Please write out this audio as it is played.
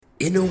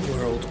In a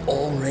world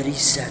already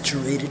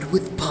saturated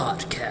with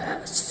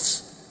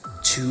podcasts,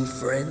 two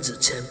friends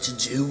attempt to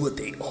do what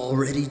they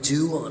already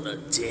do on a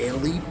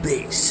daily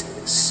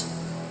basis.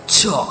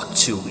 Talk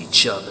to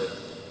each other.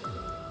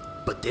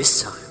 But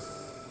this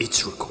time,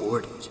 it's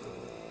recorded.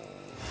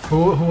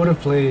 Who would have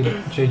played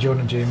J.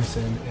 Jonah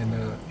Jameson in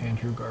the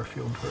Andrew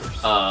Garfield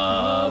verse?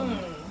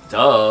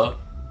 Duh.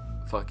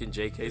 Fucking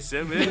J.K.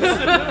 Simmons.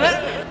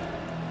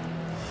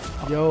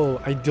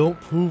 Yo, I don't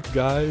poop,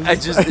 guys. I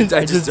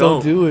just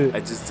don't do it. I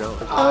just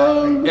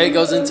don't. It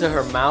goes into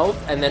her mouth,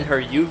 and then her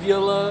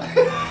uvula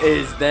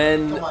is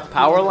then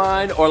power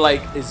line, or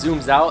like it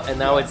zooms out, and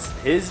now it's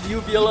his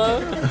uvula.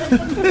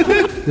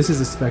 This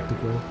is a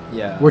spectacle.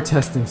 Yeah. We're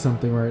testing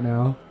something right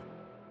now.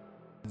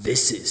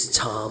 This is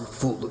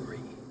Tomfoolery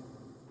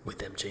with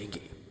MJ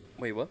Game.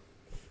 Wait, what?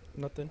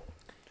 Nothing.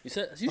 You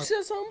said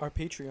something? Our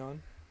Patreon.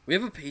 We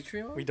have a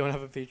Patreon? We don't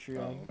have a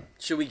Patreon.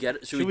 Should we get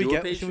it? Should we do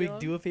a Patreon? Should we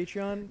do a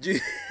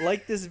Patreon?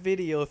 Like this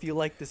video if you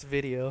like this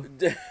video.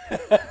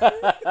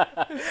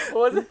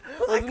 Wasn't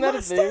that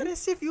a thing?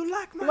 Status if you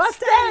like My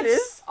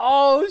status?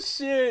 Oh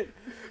shit!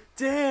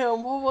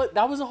 Damn, what?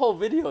 That was a whole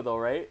video though,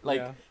 right? Like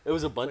Yeah. it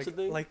was a bunch of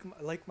things.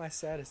 Like my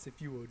status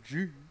if you a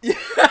G.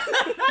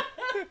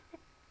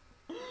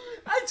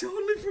 I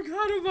totally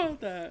forgot about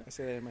that. I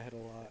say that in my head a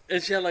lot.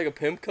 And she had like a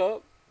pimp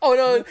cup. Oh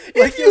no!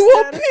 Like If your you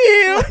a status-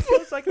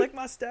 pimp, It's like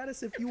my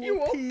status if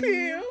you a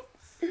pimp.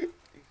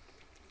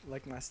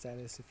 Like my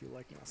status if you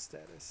like my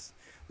status.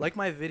 Like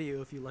my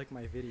video if you like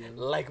my video.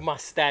 like my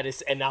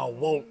status, and I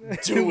won't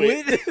do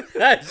it.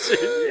 That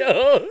shit,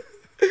 yo.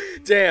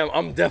 Damn,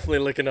 I'm definitely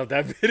looking up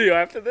that video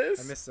after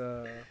this. I miss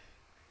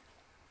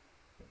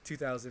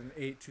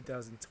 2008,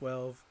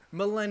 2012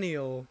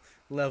 millennial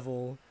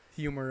level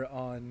humor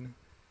on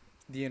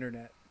the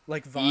internet.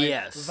 Like Vine.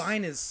 Yes.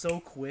 Vine is so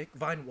quick.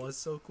 Vine was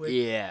so quick.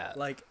 Yeah.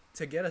 Like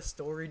to get a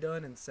story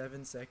done in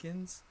 7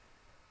 seconds.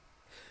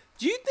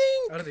 Do you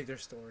think? I don't think they're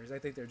stories. I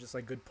think they're just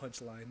like good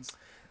punchlines.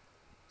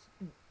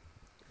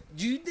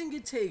 Do you think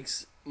it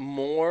takes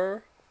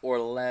more or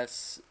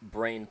less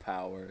brain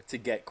power to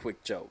get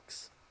quick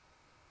jokes?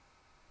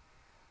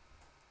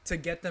 To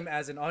get them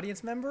as an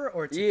audience member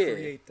or to Yeah.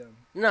 create them?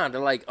 No, to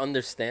like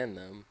understand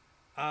them.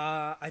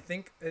 I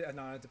think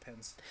no, it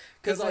depends.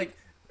 Cause Because like,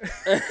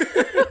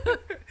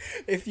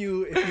 if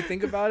you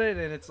think about it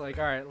and it's like,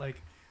 all right,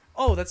 like,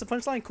 oh, that's a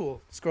punchline,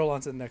 cool. Scroll on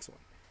to the next one.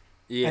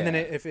 yeah. And then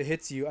if it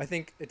hits you, I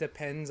think it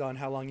depends on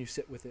how long you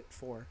sit with it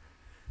for.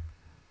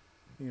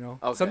 You know,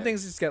 some Okay.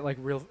 things just get like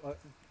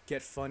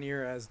get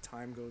funnier as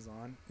time goes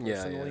on.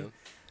 Personally, Yeah.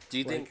 Do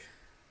you think?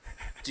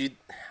 Do you?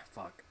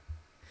 Fuck.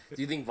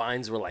 Do you think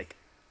Vines were like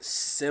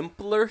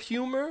simpler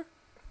humor?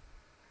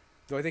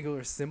 Do I think it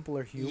was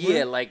simpler humor?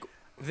 Yeah, like.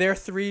 they're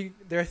three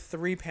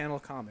panel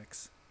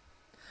comics.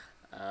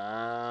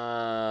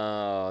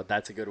 Oh,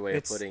 that's a good way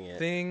of putting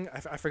it.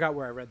 I forgot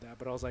where I read that,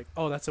 but I was like,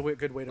 oh, that's a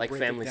good way to Like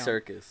break Family it down.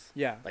 Circus.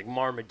 Yeah, Like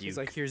Marmaduke. it's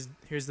like here's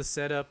the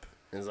setup,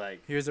 It's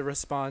like here's a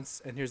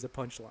response, and here's the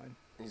punchline.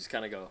 you just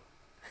kind of go.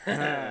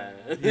 Yeah.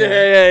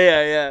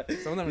 yeah.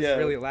 Some of them are Yeah. just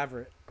really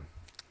elaborate.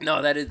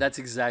 No, that's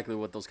exactly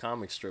what those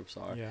comic strips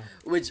are. Yeah.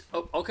 Which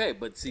okay,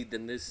 but see,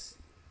 then this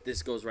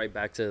goes right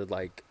back to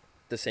like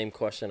the same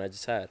question I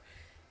just had.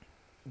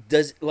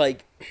 Does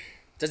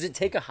it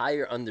take a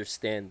higher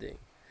understanding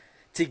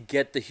to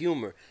get the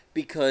humor?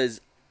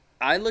 Because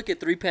I look at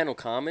 3-panel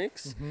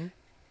comics Mm-hmm.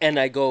 and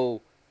I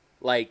go,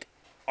 like,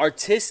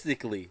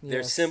 artistically, they're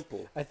Yes.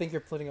 simple. I think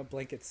you're putting a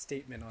blanket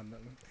statement on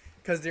them,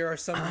 because there are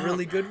some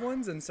really good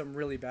ones and some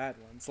really bad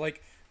ones.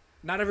 Like,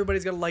 not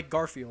everybody's gonna like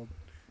Garfield,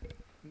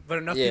 but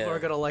enough Yeah. people are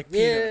gonna like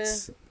Yeah.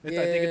 Peanuts. I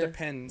think it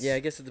depends. Yeah, I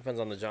guess it depends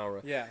on the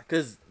genre. Yeah.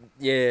 Cause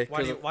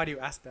Why do you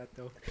ask that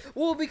though?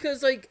 well,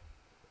 because like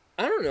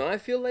I don't know, I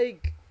feel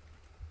like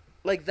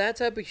that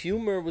type of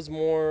humor was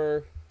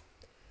more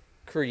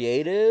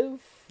creative.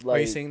 Like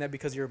Are you saying that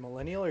because you're a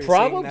millennial, or you're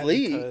probably,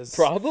 saying that because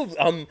probably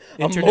I'm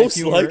internet most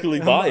humor- likely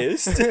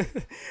biased.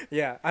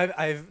 Yeah,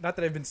 I've not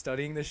that I've been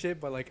studying this shit,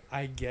 but like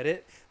I get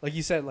it. Like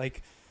you said,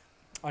 like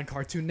on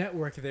Cartoon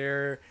Network,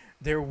 they're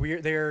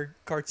weird. Their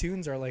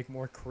cartoons are like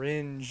more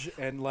cringe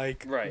and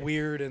like Right.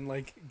 weird and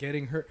like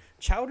getting hurt.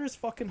 Chowder's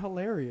fucking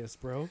hilarious,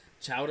 bro.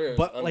 Chowder is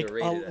But like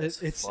underrated.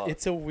 as it's fuck.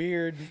 it's a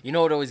weird. You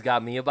know what always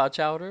got me about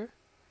Chowder?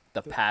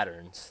 The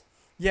patterns,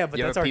 Yeah, but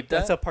You that's ever peep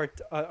that's that? a part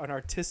an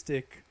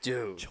artistic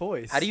dude.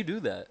 choice. How do you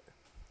do that?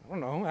 I don't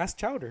know. Ask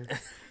Chowder.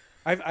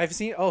 I've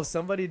seen. Oh,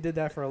 somebody did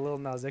that for a Lil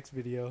Nas X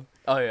video.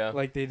 Oh yeah.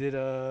 Like they did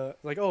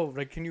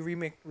can you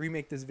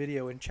remake this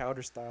video in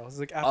Chowder style? It's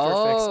like After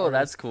Oh, Effects. artist.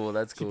 that's cool.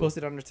 That's She cool.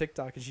 posted it on her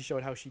TikTok and she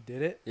showed how she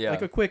did it. Yeah.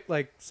 Like a quick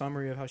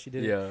summary of how she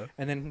did it. Yeah.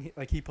 And then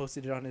he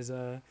posted it on his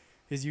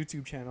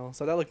YouTube channel.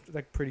 So that looked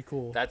like pretty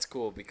cool. That's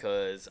cool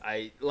because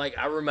I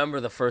remember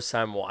the first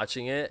time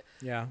watching it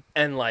yeah.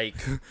 and like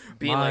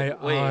being My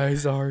like, wait,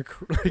 eyes are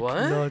like What?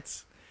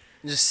 nuts.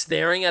 just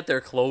staring at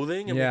their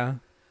clothing. And Yeah.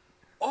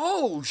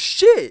 oh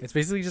shit. It's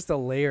basically just a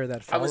layer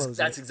that follows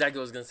That's it. exactly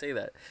what I was gonna say.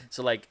 That.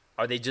 So like,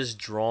 are they just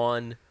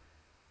drawn,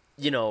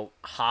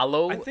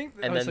 hollow? I think-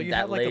 and oh, then so you that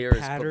have, like, a layer is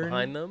put pattern.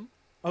 behind them.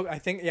 Oh, I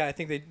think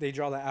they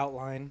draw the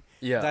outline.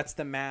 Yeah. That's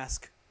the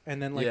mask,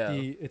 and then like Yeah.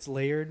 it's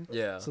layered.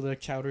 Yeah. So the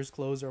Chowder's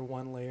clothes are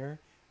one layer,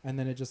 and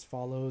then it just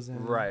follows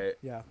and Right.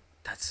 Yeah,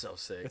 That's so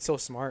sick. it's so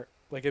smart.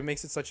 Like it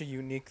makes it such a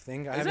unique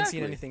thing. I haven't seen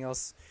Exactly. anything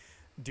else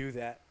do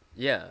that.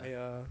 Yeah.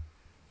 I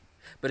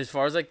But as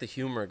far as like the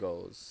humor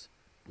goes,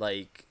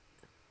 like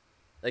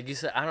you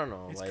said, I don't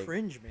know. it's like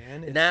cringe,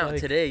 man. It's now like,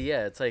 today,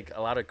 yeah, it's like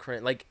a lot of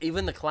cringe. Like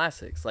even the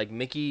classics, like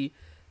Mickey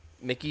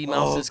Oh,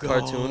 Mouse's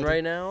cartoon God.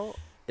 right now.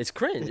 It's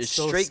cringe. It's It's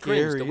so straight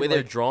cringe. The scary, way they're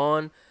like-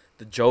 drawn,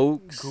 the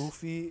jokes.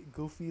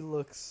 Goofy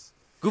looks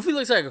Goofy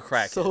looks like a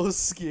crackhead. so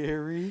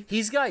scary.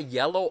 He's got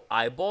yellow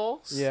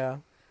eyeballs. Yeah.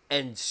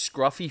 And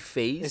scruffy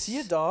face. Is he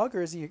a dog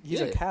or is he's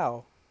Yeah. a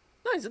cow?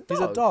 No, he's a dog. He's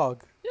a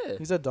dog. Yeah.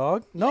 He's a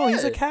dog? No,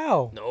 he's a Yeah.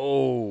 cow.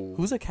 No.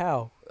 Who's a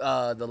cow?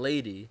 The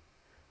lady.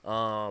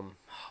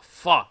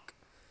 Fuck.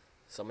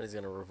 Somebody's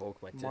gonna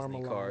revoke my Disney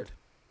Marmalade. card.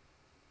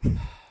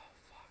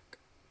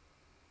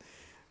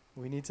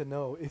 We need to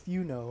know. If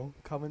you know,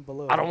 comment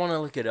below. I don't want to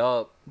look it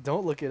up.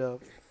 Don't look it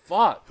up.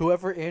 Fuck.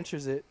 Whoever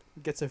answers it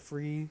gets a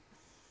free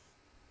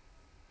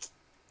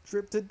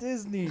trip to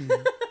Disney.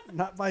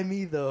 Not by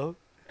me though.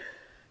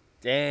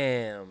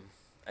 Damn.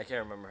 I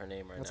can't remember her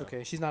name right That's now.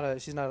 okay. She's not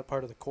a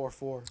part of the core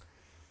four.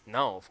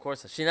 No, of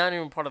course not. She's not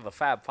even part of the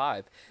Fab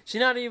Five.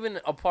 She's not even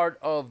a part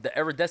of the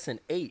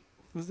Iridescent Eight.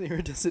 Who's the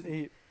iridescent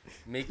eight?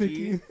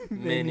 Mickey,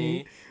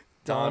 Minnie,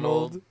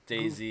 Donald,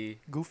 Daisy,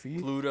 Goofy.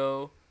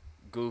 Pluto,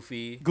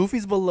 Goofy.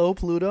 Goofy's below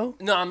Pluto.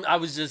 No, I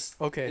was just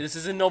Okay. This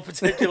is in no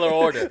particular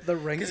order. The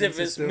ranking Because if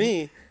it's system.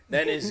 me,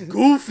 then it's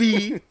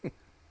Goofy.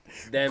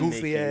 Then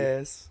Goofy Mickey.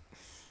 ass.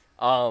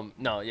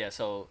 No, yeah.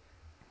 So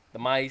the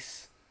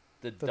mice,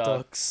 the The duck,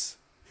 ducks.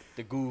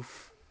 the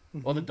goof,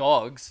 well, the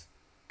dogs,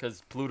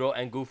 because Pluto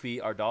and Goofy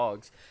are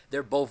dogs.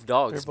 They're both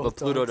dogs, They're both but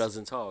Pluto dogs.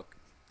 doesn't talk.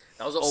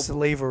 That was an old.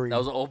 Slavery. That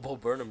was an old Bo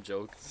Burnham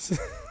joke.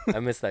 I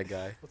miss that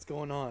guy. What's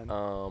going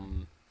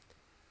on?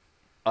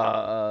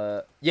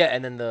 Yeah,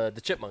 and then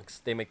the chipmunks.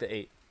 They make the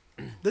 8.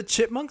 The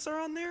chipmunks are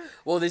on there.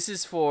 Well, this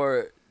is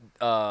for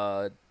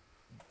the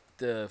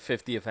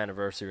 50th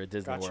anniversary of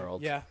Disney Gotcha.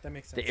 World. Yeah, that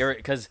makes sense.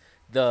 Because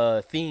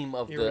the theme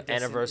of the Iridescent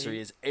anniversary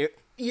is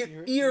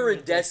Iridescence.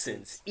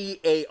 iridescence,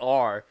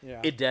 EAR,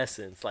 Yeah.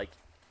 iridescence, like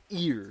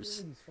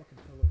ears. These fucking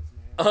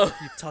pillows, man.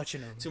 Keep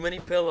touching them. Too many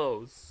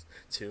pillows.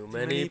 Too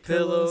many many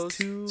pillows.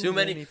 pillows, Too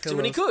many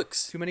pillows.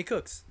 cooks. Too many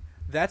cooks.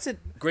 That's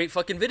it. Great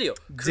fucking video.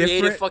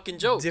 Creative fucking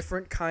joke.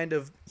 Different kind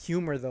of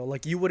humor though.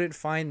 Like you wouldn't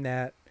find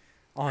that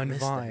on miss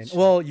that Vine. shit.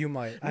 Well, you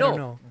might. I don't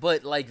know.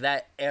 but like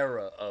that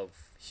era of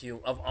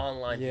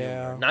online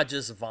Yeah. humor, not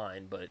just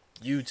Vine, but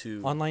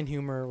YouTube. Online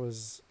humor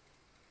was,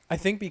 I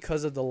think,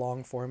 because of the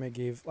long form it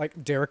gave.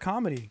 Like Derek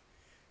Comedy.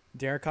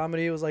 Derek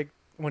Comedy was like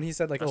when he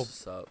said like, That's "Oh,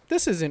 what's up.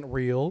 this isn't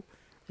real."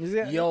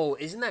 Yo,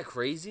 isn't that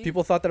crazy?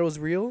 People thought that it was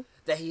real.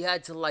 That he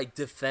had to like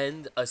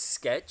defend a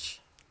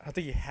sketch. I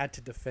think he had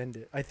to defend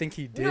it. I think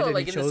he did. You know, and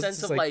like he in the chose sense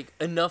just, of like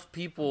enough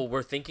people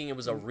were thinking it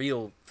was a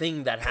real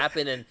thing that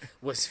happened and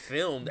was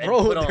filmed and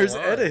bro, put there's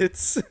online.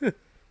 edits.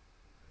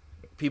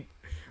 People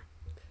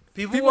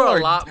People were are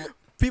a lot.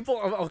 People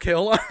are okay.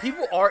 Hold on.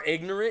 People are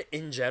ignorant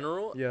in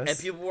general, Yes. and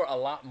people were a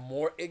lot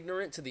more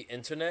ignorant to the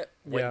internet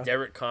when Yeah.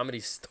 Derek Comedy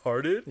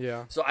started.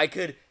 Yeah. So I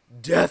could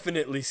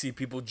definitely see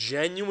people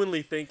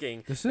genuinely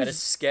thinking This that a is-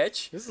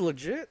 sketch This is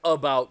legit.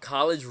 about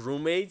college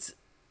roommates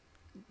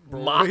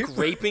Rape? mock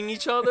raping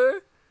each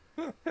other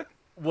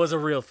was a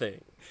real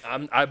thing.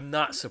 I'm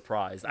not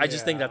surprised. I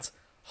just think Yeah. that's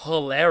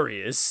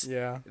hilarious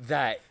Yeah.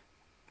 that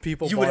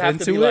People you would bought have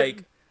into to be it.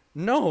 like,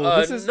 No, no,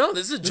 this is this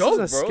is a this joke,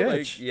 is a bro. Like,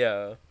 sketch.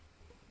 yeah,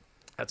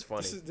 that's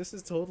funny. this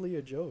is totally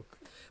a joke.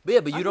 But yeah,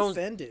 but you I'm don't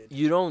offended.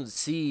 you don't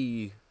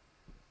see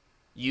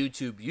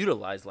YouTube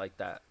utilized like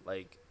that.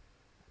 Like,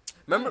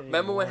 remember when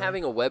anymore.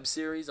 having a web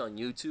series on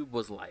YouTube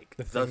was like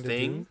the to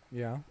thing? do?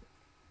 Yeah.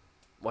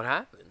 What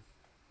happened?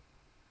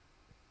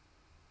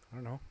 I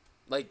don't know.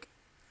 Like,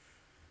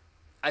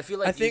 I feel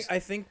like I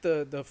think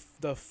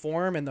the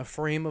form and the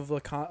frame of the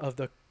of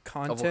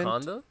content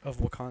Wakanda. of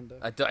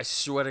Wakanda. I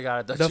swear to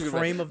God, I thought The you were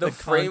frame of the the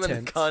frame and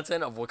content. the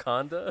content of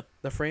Wakanda.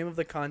 The frame of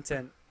the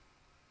content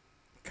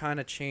kind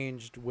of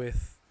changed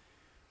with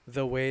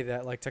the way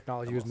that like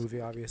technology I'm was also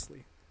moving.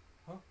 Obviously.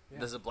 Huh? Yeah.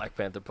 There's a Black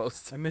Panther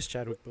post. I miss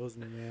Chadwick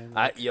Boseman,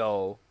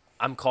 man.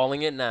 I'm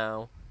calling it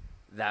now.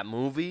 That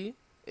movie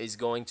is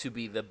going to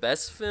be the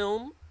best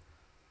film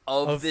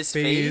of this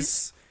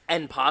phase,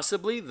 and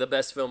possibly the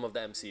best film of the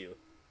MCU.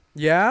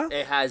 Yeah.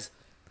 It has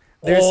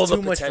There's all too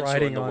the much potential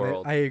riding in the on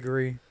world. it. I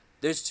agree.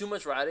 There's too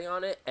much riding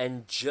on it,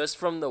 and just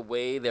from the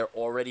way they're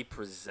already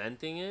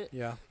presenting it,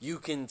 Yeah. you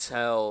can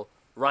tell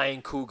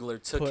Ryan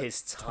Coogler took Put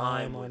his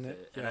time time with on it,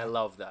 it, and yeah. I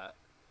love that.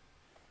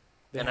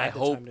 They And had I the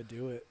hope- time to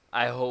do it.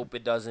 I hope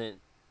it doesn't,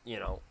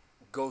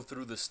 go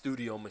through the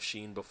studio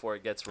machine before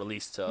it gets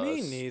released to Me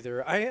us.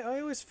 neither. I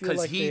always feel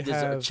Because like they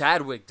have.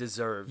 Chadwick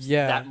deserves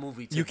Yeah. that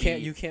movie to You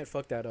be. can't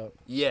fuck that up.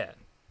 Yeah.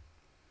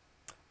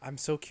 I'm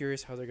so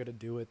curious how they're gonna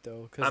do it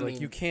though, because I like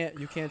mean-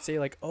 you can't say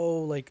like,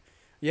 oh, like,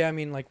 yeah, I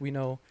mean, like we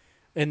know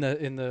in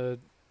the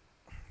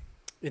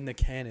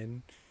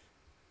canon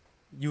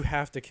you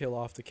have to kill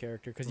off the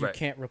character because you Right.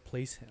 can't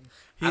replace him.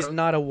 I He's don't-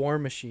 not a war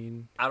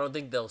machine. I don't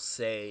think they'll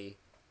say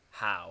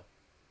how.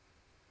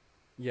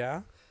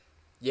 Yeah.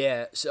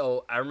 Yeah,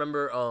 so I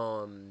remember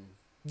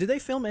Did they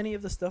film any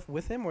of the stuff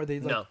with him, or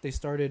No. they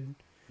started?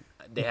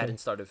 they Okay. hadn't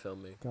started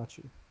filming. Got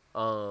you.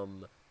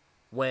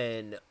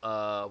 When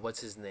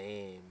what's his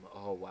name?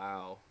 Oh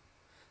wow.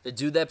 The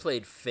dude that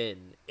played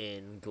Finn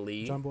in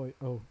Glee. John Boy.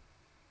 Oh.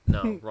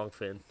 No, wrong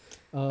Finn.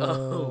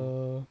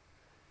 Uh,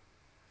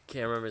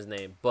 Can't remember his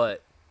name,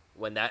 but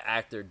when that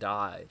actor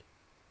died,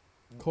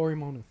 Corey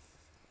Monteith.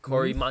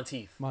 Corey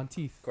Monteith?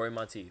 Monteith. Corey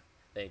Monteith.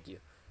 Thank you.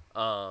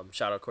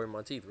 Shout out Corey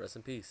Monteith. Rest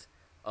in peace.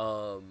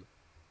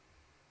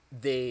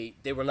 They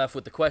were left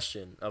with the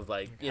question of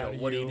like, you How know, do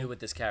what do you you- do with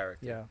this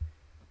character? Yeah.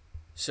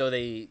 So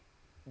they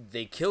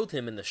killed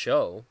him in the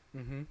show,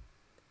 Mm-hmm.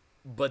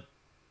 but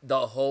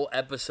the whole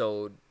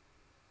episode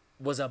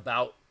was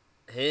about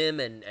him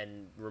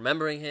and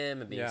remembering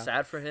him and being Yeah.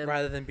 sad for him.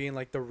 Rather than being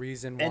like the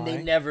reason why. And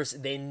they never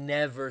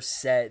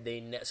said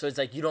so it's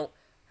like you don't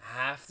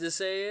have to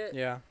say it.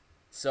 Yeah.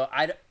 So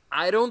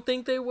I don't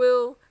think they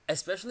will,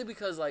 especially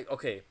because like,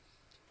 okay,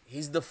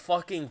 he's the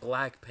fucking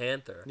Black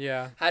Panther.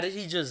 Yeah. How did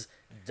he just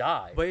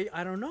die? But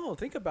I don't know.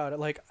 Think about it.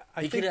 Like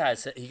I he think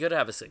could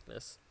have a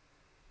sickness.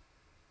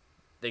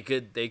 They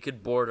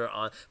could border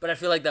on, but I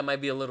feel like that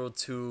might be a little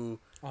too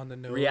on the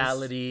nose.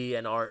 reality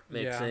and art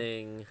Yeah.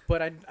 mixing.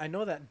 But I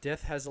know that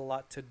death has a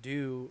lot to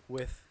do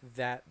with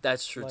that.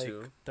 That's true like,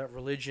 too. That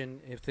religion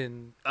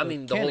within. I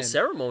mean, the whole canon.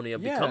 ceremony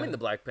of Yeah. becoming the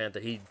Black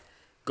Panther, he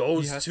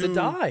goes He has to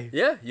die.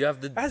 Yeah, you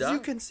have to As die. you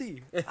can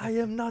see, I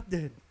am not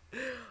dead.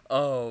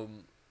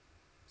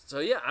 So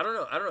yeah, I don't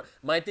know.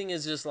 My thing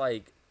is just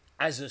like,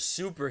 as a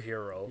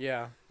superhero,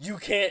 Yeah. you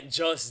can't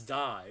just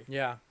die.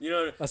 Yeah. You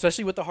know,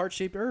 Especially with the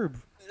heart-shaped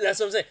herb. that's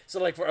what I'm saying. So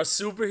like for a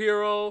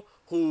superhero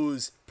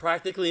who's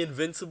practically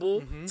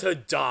invincible to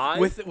die,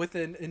 With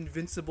an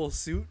invincible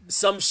suit.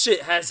 some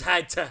shit has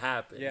had to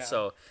happen. Yeah.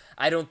 So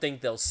I don't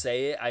think they'll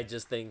say it. I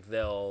just think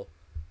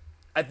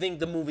I think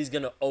the movie's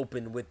gonna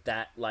open with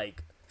that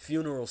like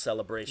funeral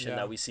celebration Yeah.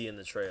 that we see in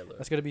the trailer.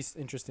 That's gonna be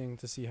interesting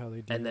to see how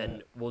they do. And then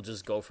that. we'll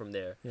just go from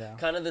there. Yeah.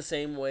 Kind of the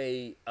same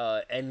way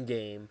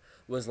Endgame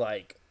was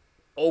like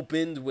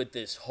opened with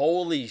this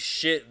holy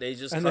shit, they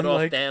just And cut then, off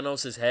like,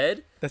 Thanos'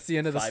 head. That's the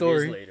end of the 5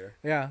 story. years later.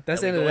 Yeah,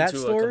 that's the And end we of go that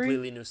into a story.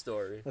 completely new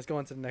story. Let's go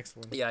on to the next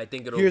one. Yeah, I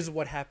think Here's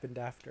what happened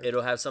after.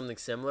 it'll have something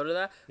similar to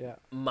that. Yeah.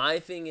 My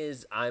thing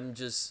is I'm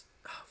just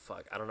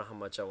fuck, I don't know how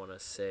much I want to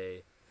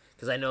say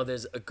cuz I know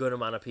there's a good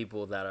amount of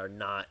people that are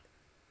not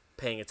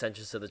paying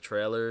attention to the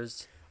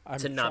trailers.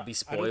 To not be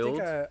I don't think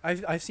spoiled.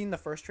 I've seen the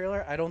first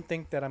trailer. I don't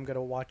think that I'm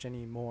gonna watch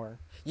any more.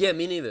 Yeah,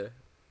 me neither.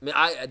 I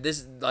mean,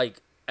 this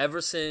like ever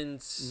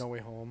since No Way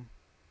Home.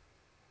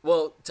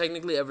 well,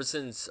 technically ever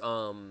since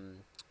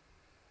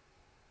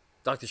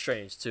Doctor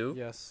Strange 2,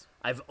 Yes.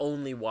 I've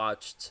only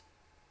watched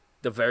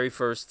the very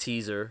first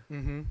teaser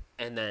Mm-hmm.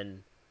 and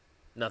then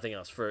nothing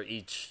else for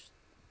each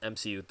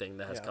MCU thing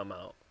that has Yeah. come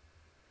out.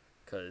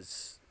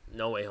 Cuz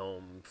No Way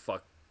Home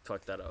fucked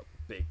that up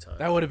big time.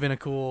 That would have been a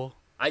cool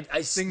I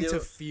thing still to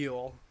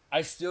feel.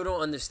 I still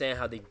don't understand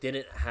how they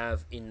didn't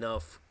have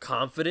enough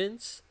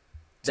confidence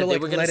To, that they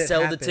like, were going let to it sell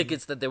the happen.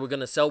 tickets that they were going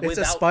to sell It's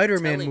without a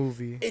Spider-Man telling-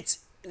 movie.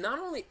 It's not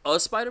only a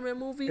Spider-Man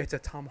movie, It's a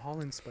Tom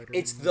Holland Spider-Man.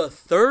 it's the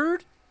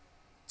third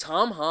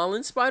Tom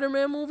Holland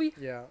Spider-Man movie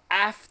Yeah.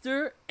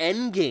 after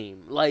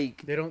Endgame.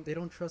 Like They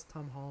don't trust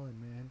Tom Holland,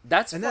 man.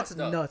 that's And that's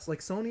fucked up. nuts. Like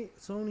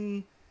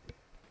Sony.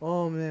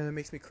 Oh man, that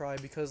makes me cry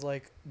because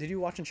like, did you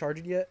watch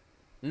Uncharted yet?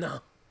 No,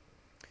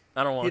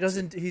 I don't want. He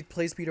doesn't. He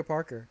plays Peter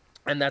Parker.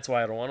 and that's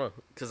why I don't want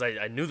to, because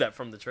I knew that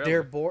from the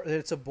trailer.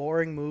 It's a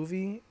boring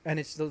movie, and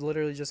it's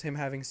literally just him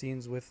having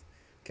scenes with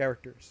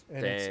characters,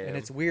 and Damn.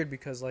 it's weird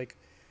because like,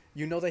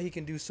 you know that he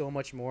can do so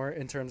much more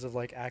in terms of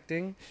like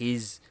acting.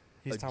 He's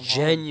He's a Tom Holland.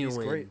 genuine,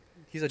 He's great.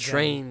 He's a gem.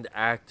 trained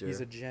actor.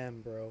 He's a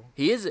gem, bro.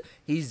 He is.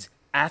 He's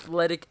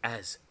athletic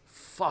as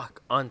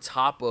fuck. On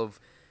top of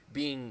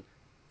being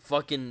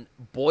fucking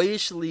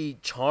boyishly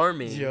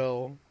charming.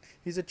 Yo,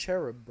 he's a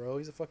cherub, bro.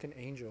 He's a fucking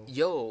angel.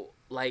 Yo,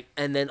 like,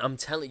 and then I'm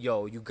telling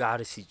you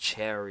gotta see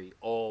Cherry.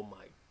 Oh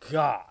my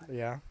god.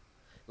 Yeah.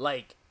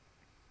 Like,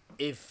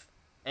 if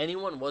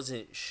anyone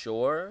wasn't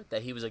sure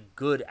that he was a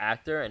good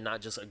actor and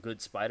not just a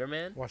good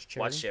Spider-Man, Watch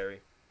Cherry. watch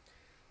Cherry.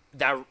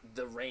 That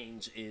the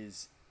range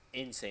is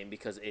insane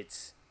because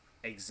it's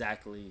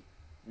exactly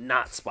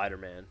not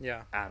Spider-Man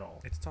Yeah. at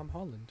all. It's Tom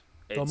Holland.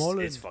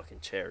 It's fucking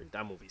Cherry.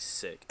 That movie's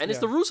sick, and it's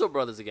Yeah. the Russo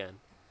brothers again.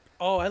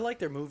 Oh, I like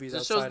their movies. It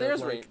outside shows of, their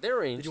like, range. Their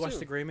range. Did you watch too.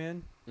 The Gray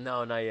Man?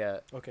 No, not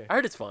yet. Okay. I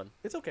heard it's fun.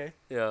 It's okay.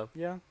 Yeah.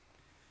 Yeah.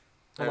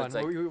 I Hold heard on. it's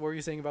like- What were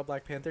you saying about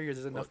Black Panther?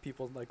 There's enough What?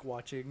 people like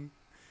watching.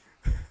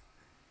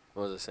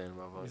 What was I saying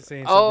about? You're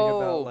saying something Oh,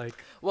 about like.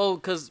 well,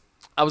 because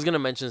I was gonna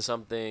mention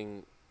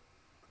something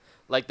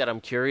like that I'm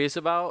curious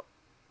about,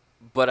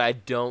 but I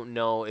don't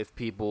know if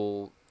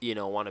people,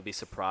 want to be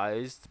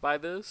surprised by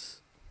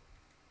this.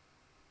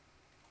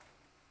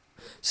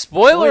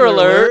 Spoiler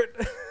alert!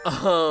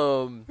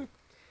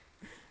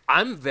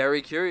 I'm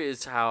very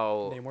curious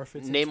how Namor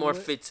fits into it.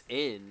 fits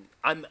in.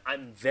 I'm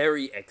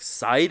very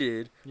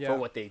excited Yeah. for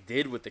what they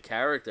did with the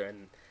character,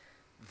 and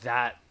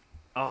that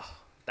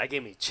that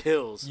gave me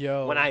chills.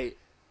 Yo.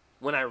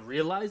 When I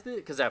realized it,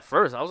 because at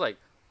first I was like,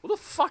 "What the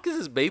fuck is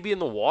this baby in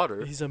the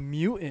water?" He's a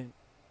mutant.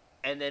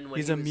 And then when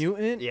He's he a was-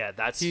 mutant. Yeah,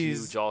 that's He's-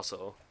 huge.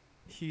 Also,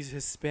 He's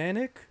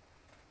Hispanic.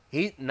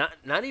 he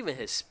not even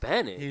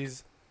Hispanic.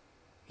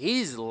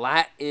 He's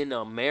Latin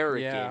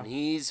American. Yeah.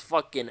 He's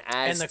fucking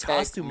Aztec, and the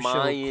costume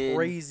Mayan. showed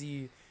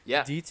crazy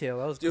Yeah. detail.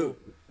 That was Dude,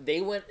 cool.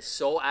 they went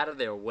so out of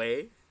their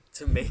way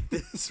to make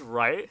this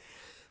right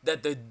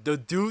that the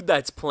dude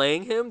that's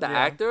playing him, the Yeah.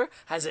 actor,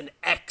 has an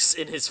X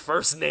in his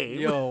first name.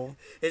 Yo,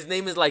 His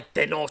name is like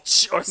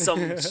Tenoch or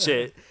some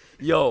shit.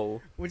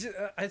 Yo. which is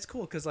it's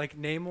cool because like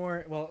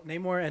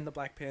Namor and the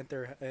Black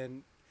Panther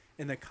and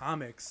in the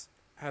comics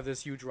have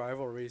this huge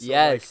rivalry. So, like,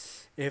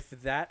 Yes. if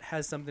that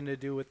has something to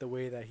do with the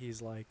way that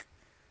he's like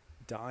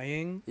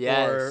dying,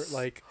 Yes. or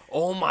like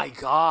Oh my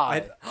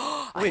god.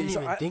 I wait, didn't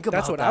so even think about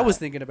that's what that. I was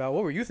thinking about.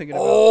 What were you thinking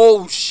about?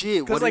 Oh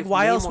shit. Because What like, if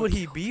why else Namor- would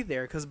he be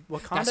there? Because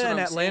That's Wakanda what and I'm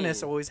Atlantis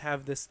saying. always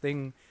have this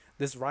thing,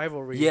 this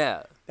rivalry.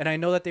 Yeah. And I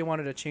know that they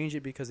wanted to change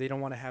it because they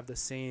don't want to have the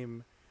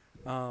same,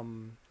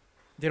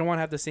 they don't want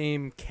to have the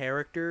same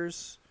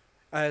characters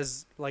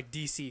as like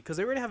DC. Because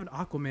they already have an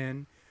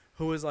Aquaman,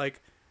 who is like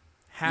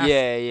half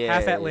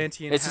half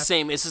Atlantean. It's half, the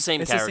same. It's the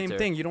same It's character. the same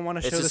thing. You don't want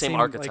to It's show the same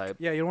like, archetype.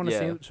 yeah, you don't want to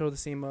Yeah. show the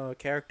same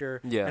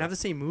character. Yeah. And have the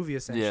same movie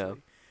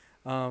essentially.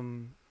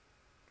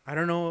 I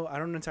don't know. I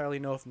don't entirely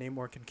know if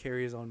Namor can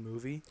carry his own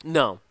movie,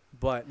 No.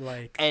 but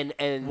like, And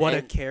what a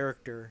and-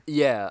 character.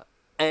 Yeah,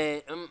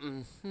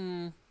 and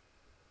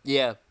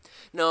yeah,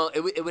 no,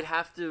 it would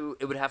have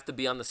to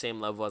be on the same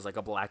level as like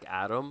a Black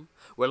Adam,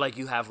 where like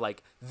you have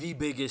like the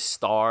biggest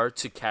star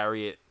to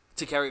carry it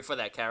for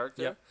that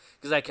character, Yep.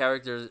 because that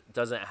character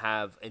doesn't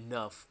have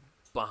enough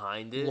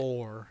behind it.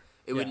 Lore.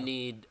 It would Yeah.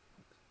 need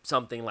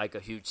something like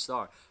a huge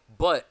star,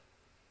 but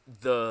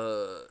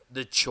the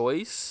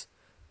choice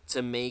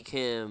to make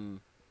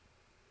him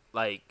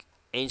like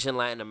ancient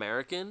Latin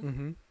American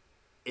Mm-hmm.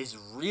 is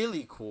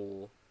really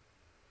cool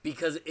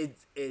because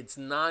it's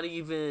not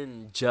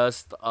even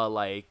just a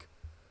like,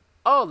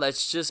 oh,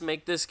 let's just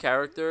make this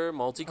character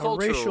multicultural.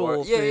 racial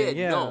or, thing,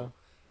 yeah. No.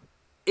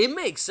 It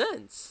makes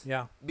sense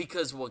Yeah.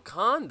 because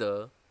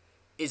Wakanda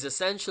is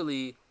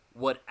essentially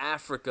what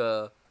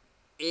Africa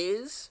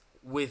is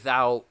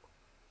without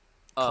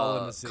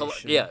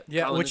Colonization.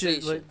 yeah, which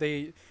is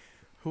colonization. like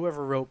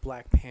whoever wrote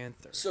Black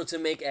Panther So to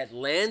make had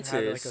Atlantis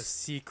like a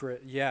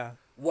secret. Yeah.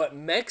 what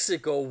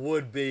Mexico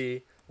would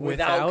be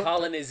Without- without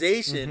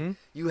colonization, Mhm.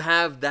 you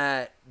have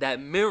that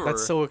mirror.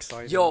 That's so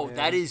exciting. Yo, man.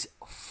 that is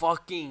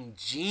fucking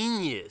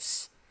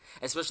genius.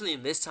 Especially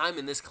in this time,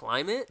 in this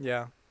climate.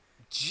 Yeah.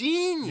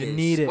 Genius. You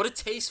need it. What a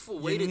tasteful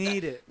way You to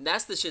need it.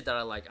 That's the shit that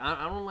I like.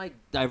 I don't like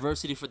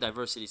diversity for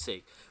diversity's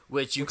sake.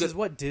 Which Which is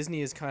what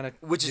Disney is kind of.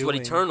 which is what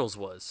Eternals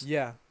was.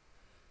 Yeah.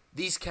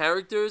 These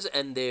characters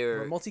and We're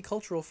their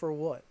multicultural for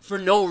what? for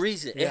no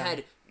reason. It Yeah.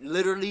 had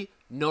literally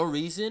no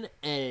reason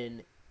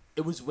and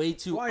it was way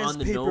too Why on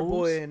is the nose.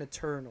 Paperboy an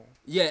Eternal?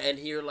 Yeah, and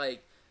here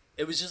like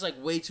it was just like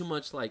way too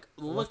much like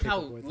look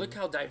how Paperboy, though.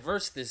 how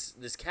diverse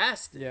this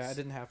cast is. Yeah, it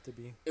didn't have to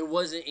be. It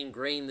wasn't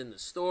ingrained in the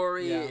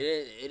story. Yeah.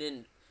 It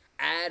didn't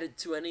add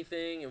to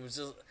anything. It was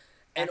just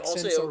and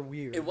Accents also are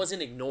weird. it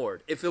wasn't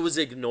ignored. If it was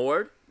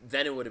ignored,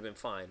 then it would have been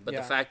fine. But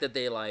Yeah. the fact that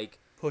they like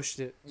Pushed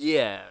it.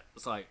 yeah,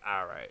 it's like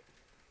all right.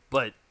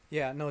 But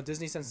Yeah, no,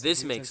 Disney tends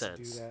This to, makes tends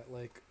to sense. do that.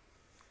 Like,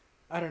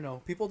 I don't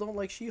know. People don't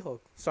like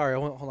She-Hulk. Sorry,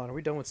 hold on. Are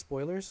we done with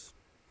spoilers?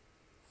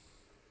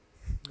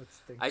 Let's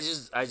think.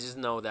 I just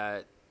know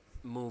that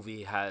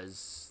movie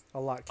has a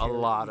lot. a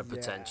lot of yeah.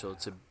 potential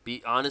to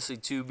be honestly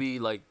to be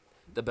like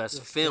the best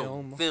The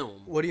film.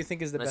 What do you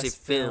think is the When I best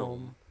say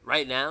film,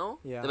 right now,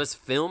 Yeah. the best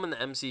film in the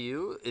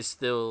MCU is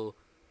still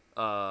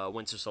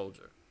Winter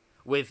Soldier,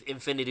 with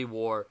Infinity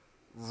War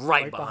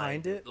right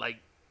behind it, like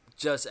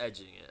just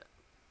edging it.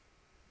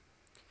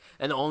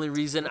 And the only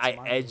reason That's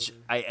my order.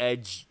 I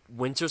edge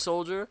Winter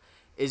Soldier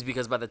is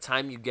because by the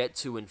time you get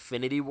to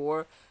Infinity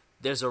War,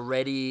 there's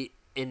already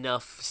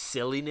enough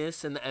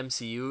silliness in the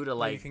MCU to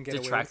like can get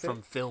away detract with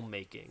from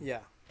filmmaking. Yeah,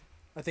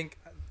 I think.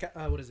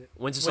 What is it?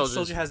 Winter Soldier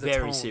Soldier has is the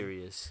very tone.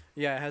 serious.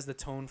 Yeah, it has the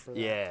tone for that.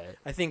 Yeah.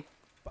 I think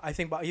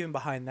even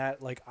behind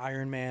that, like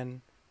Iron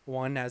Man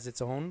 1 as its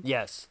own,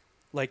 Yes.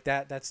 like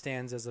that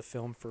stands as a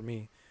film for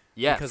me.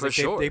 Yeah, Because for like,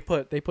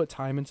 sure. they put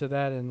time into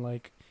that, and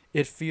like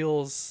it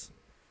feels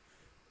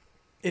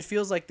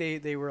like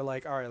they were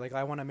like, all right, like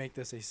I want to make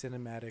this a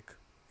cinematic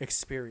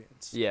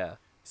experience, yeah.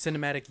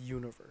 cinematic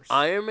universe.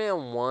 Iron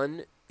Man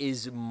 1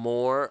 is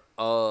more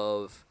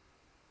of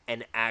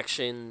an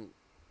action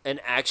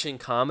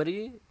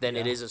comedy than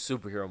it Yeah. is a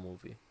superhero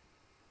movie.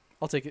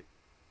 I'll take it.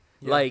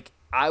 Yeah. Like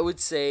I would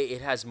say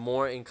it has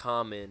more in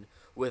common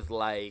with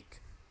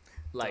like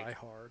Die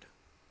Hard.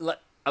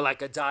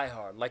 like a Die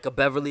Hard, like a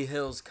Beverly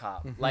Hills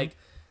Cop, Mm-hmm. like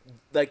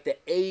the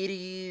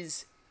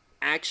 80s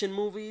action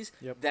movies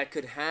Yep. that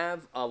could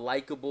have a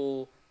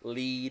likable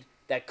lead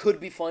that could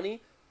be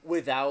funny,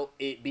 without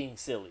it being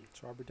silly.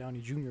 It's Robert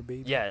Downey Jr.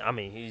 baby. Yeah, I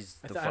mean, he's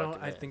the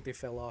fucking I man. think they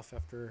fell off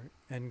after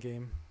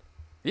Endgame.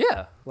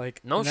 Yeah,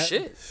 Like no and that-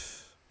 shit.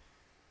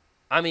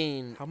 I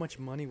mean, How much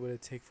money would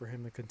it take for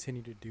him to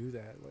continue to do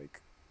that?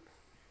 Like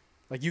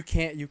you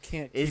can't. is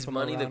keep him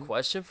money the around.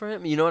 question for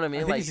him? You know what I I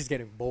mean? think Like, he's just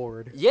getting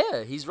bored.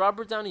 yeah, he's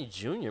Robert Downey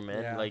Jr.,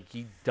 man. Yeah. Like,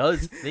 he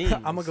does things.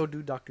 I'm gonna go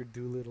do Doctor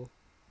Doolittle.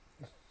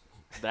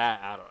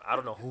 That I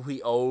don't know who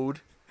he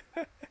owed,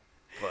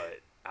 but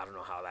I don't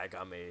know how that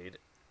got made,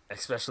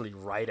 especially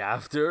right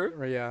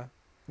after. Or yeah,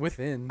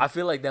 within. I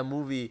feel like that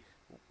movie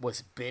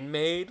was been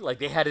made. Like,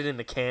 they had it in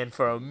the can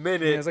for a Yeah,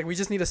 minute, it's like we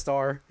just need a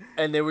star.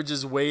 and they were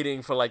just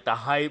waiting for like the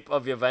hype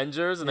of the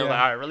Avengers, and they were Yeah.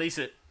 like, all right,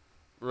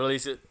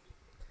 release it.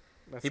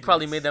 That's He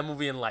probably nuts. made that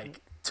movie in like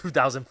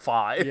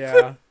 2005.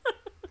 Yeah.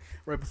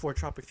 Right before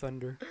Tropic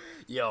Thunder.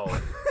 Yo.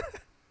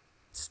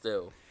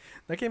 Still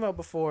That came out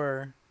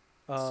before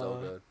so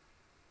good.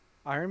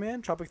 Iron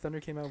Man. Tropic Thunder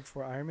came out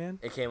before Iron Man.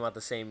 It came out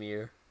the same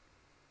year.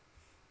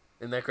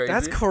 Isn't that crazy?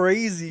 That's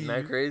crazy. Isn't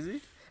that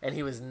crazy? And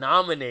he was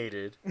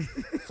nominated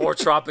for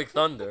Tropic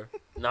Thunder,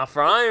 not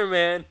for Iron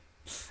Man.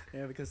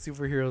 Yeah, because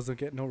superheroes don't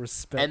get no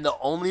respect. And the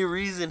only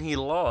reason he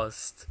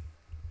lost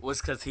was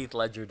because Heath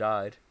Ledger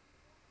died.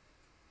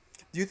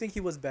 Do you think he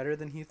was better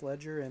than Heath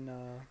Ledger in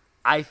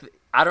I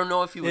don't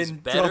know if he was in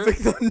better. Tropic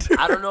Thunder?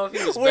 I don't know if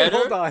he was Wait, better.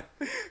 hold on.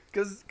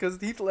 Because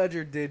Heath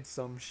Ledger did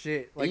some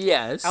shit. Like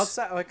yes.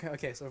 outside. Like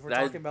okay, so if we're That-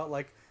 talking about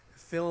like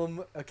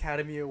film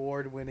Academy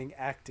Award winning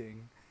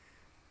acting,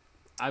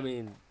 I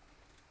mean,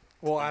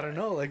 well, I don't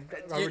know. Like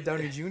Robert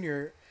Downey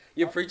Jr.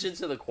 you're preaching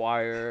to the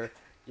choir.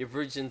 You're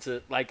preaching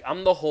to, like,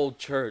 I'm the whole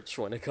church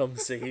when it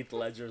comes to Heath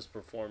Ledger's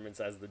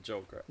performance as the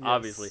Joker. Yes.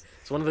 Obviously,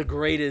 it's one of the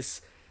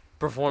greatest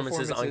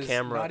performances on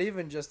camera not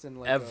even just in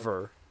like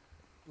ever.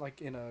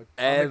 like in a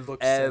comic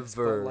book sense,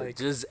 but Ever. like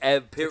Just to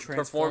transform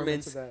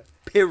performance, into that.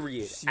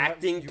 period. You ha-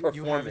 Acting you performance.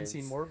 You haven't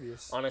seen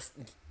Morbius. On a,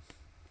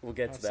 we'll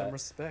get Have to some that.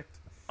 respect.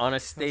 On a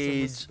Have some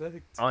stage,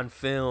 respect. on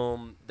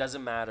film,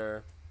 doesn't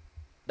matter.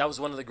 That was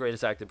one of the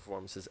greatest acting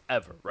performances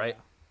ever, right?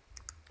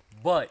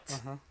 But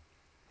Uh-huh.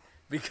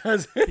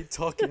 because Keep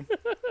talking.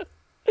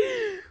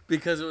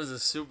 because it was a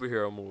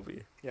superhero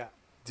movie, Yeah.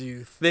 do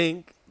you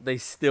think they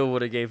still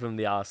would have gave him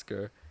the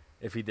Oscar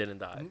if he didn't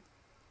die?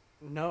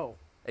 No.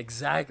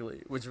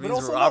 Exactly, which But means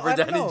also, Robert I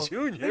don't Downey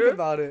know. Jr. Think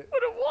about it.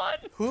 would have won.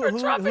 Who for who,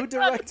 Tropic who Thunder.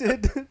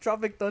 directed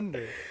Tropic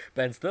Thunder?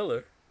 Ben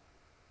Stiller.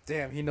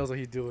 Damn, he knows what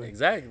he's doing.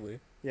 Exactly.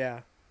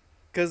 Yeah.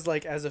 Cause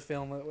like as a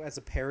film, as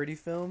a parody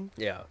film,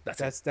 Yeah, that's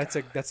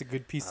a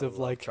good piece I of love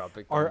like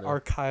Tropic art Thunder.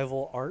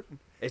 archival art.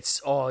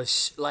 It's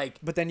like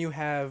But then you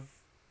have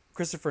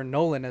Christopher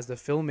Nolan as the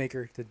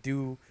filmmaker to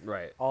do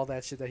right. all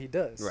that shit that he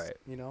does. Right.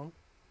 You know,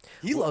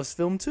 he loves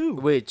film too.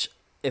 Which,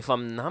 if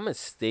I'm not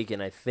mistaken,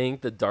 I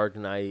think The Dark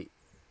Knight,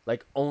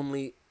 like,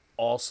 only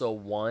also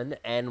won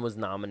and was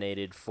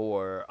nominated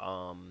for,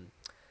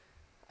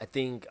 I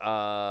think,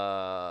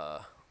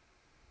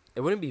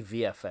 it wouldn't be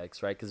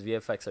VFX, right? Because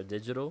VFX are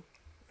digital.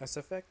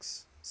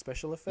 SFX,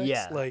 special effects,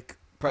 Yeah. like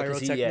Because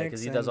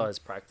pyrotechnics. he does all and- his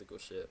practical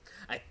shit.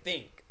 I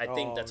think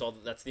that's all.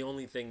 That's the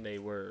only thing they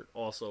were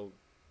also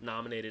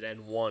nominated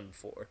and won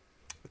for.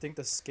 I think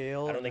the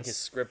scale. I don't and think the his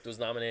script was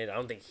nominated. I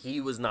don't think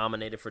he was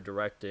nominated for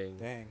directing,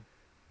 Dang.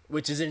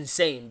 which is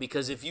insane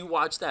because if you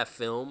watch that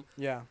film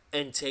Yeah.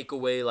 and take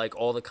away like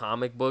all the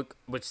comic book,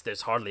 which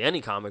there's hardly any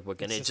comic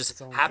book, and It's it just just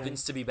its own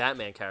happens to be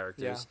Batman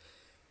characters.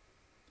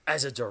 Yeah.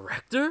 As a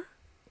director,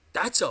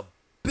 that's a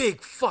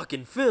big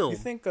fucking film. You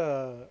think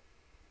the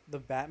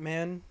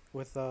Batman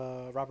with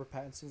Robert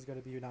Pattinson is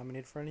gonna be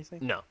nominated for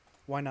anything? No,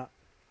 Why not?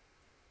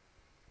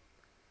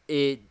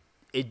 it.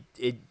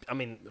 I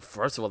mean,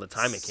 first of all, the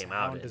time it came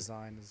out Sound in,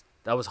 design is.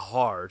 that was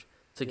hard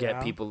to Yeah.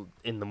 get people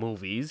in the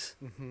movies.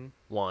 Mm-hmm.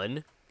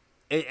 One,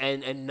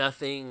 and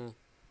nothing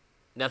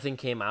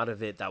came out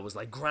of it that was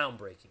like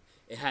groundbreaking.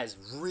 It has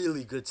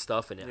really good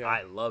stuff in it. Yeah.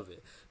 I love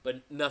it,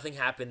 but nothing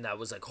happened that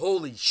was like,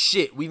 holy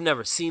shit, we've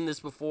never seen this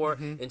before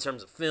Mm-hmm. in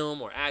terms of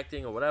film or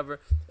acting or whatever.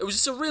 It was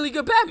just a really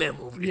good Batman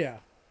movie. Yeah.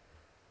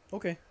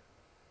 Okay,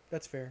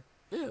 that's fair.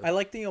 Yeah. I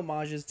like the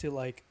homages to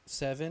like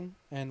Seven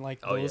and like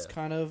Oh, those yeah.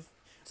 kind of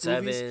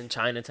Seven, movies.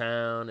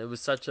 Chinatown. It was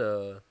such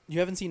a. You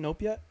haven't seen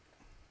Nope yet?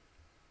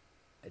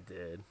 I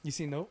did. You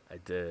seen Nope? I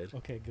did.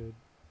 Okay, good.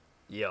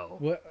 Yo,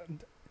 What?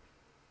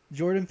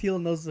 Jordan Peele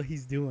knows what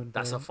he's doing.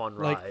 Bro. that's a fun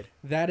Like, ride,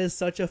 that is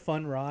such a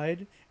fun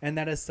ride, and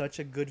that is such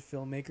a good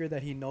filmmaker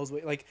that he knows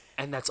what. Like,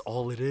 and that's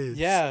all it is.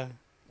 yeah.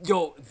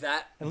 Yo,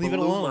 that And leave it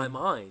blew alone. my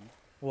mind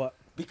What?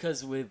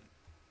 because with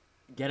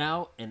Get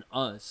Out and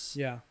Us.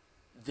 Yeah.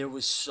 There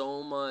was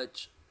so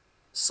much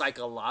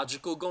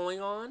psychological going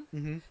on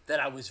Mm-hmm. that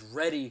I was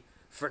ready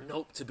for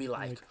Nope to be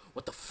like,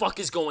 what the fuck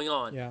is going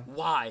on? Yeah.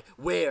 Why?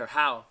 Where?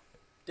 How?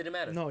 Didn't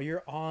matter. No,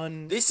 you're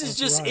on. This is a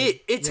just ride.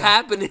 it. It's Yeah.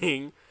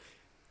 happening.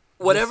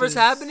 Whatever's is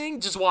happening,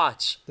 just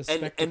watch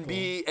the and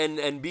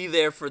be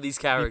there for these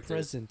Be characters.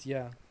 present,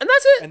 yeah. And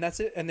that's it. And that's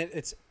it. And then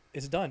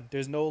it's done.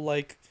 There's no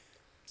like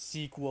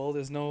sequel.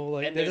 There's no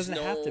like. And There there's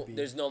doesn't have to be.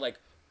 There's no like,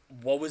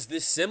 what was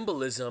this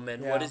symbolism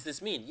and what Yeah. does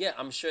this mean? Yeah,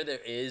 I'm sure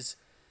there is.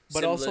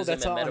 But also symbolism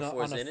that's and on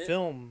metaphors a in it.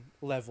 film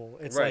level.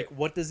 It's Right. like,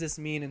 what does this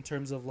mean in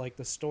terms of like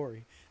the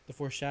story, the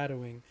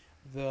foreshadowing,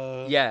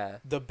 the Yeah.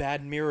 the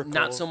bad miracle.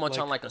 Not so much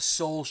on like a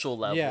social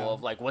level Yeah.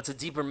 of like what's a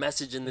deeper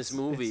message in this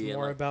movie. It's and,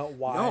 more like, about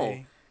why.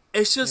 No,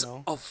 it's just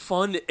know? a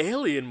fun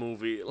alien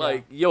movie.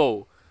 Like,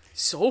 yo,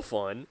 so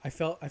fun. I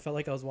felt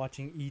like I was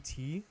watching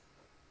E.T.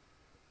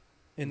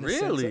 In the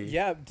Really? sense of,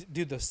 yeah,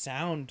 dude, the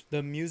sound,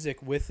 the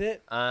music with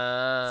it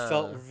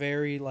felt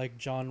very like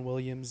John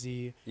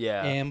Williamsy,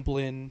 yeah,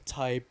 Amblin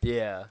type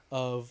yeah,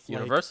 of like,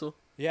 Universal.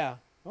 yeah.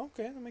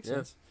 Okay, that makes Yeah.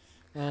 sense.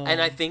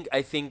 And I think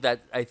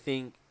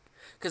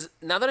because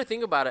now that I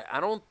think about it, I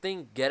don't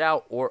think Get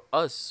Out or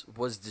Us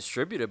was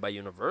distributed by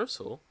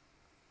Universal.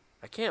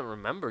 I can't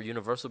remember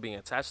Universal being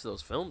attached to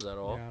those films at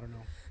all. Yeah, I don't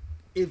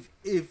know.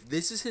 If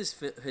this is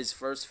his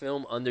first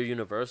film under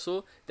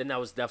Universal, then that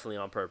was definitely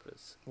on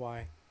purpose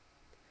Why?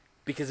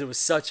 because it was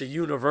such a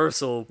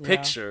Universal Yeah.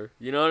 picture.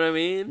 You know what I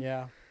mean?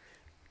 Yeah,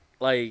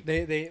 Like,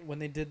 they when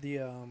they did the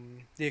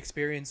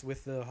experience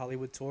with the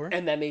Hollywood tour.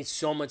 and that made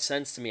so much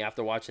sense to me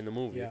after watching the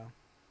movie. Yeah,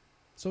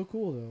 so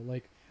cool though.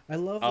 Like I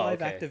love Oh,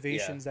 live okay.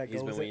 activations Yeah. that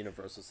He's goes. been with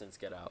Universal since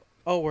Get Out.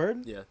 Oh,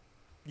 word! Yeah.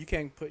 You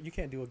can't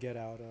do a Get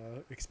Out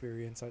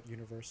experience at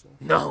Universal.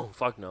 No,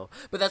 fuck no.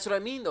 But that's what I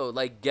mean though.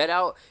 Like, Get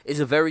Out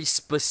is a very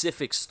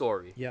specific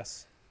story.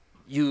 Yes.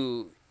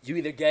 You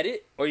either get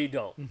it or you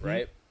don't, Mhm.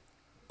 right?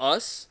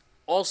 Us,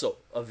 also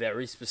a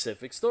very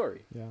specific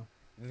story. Yeah.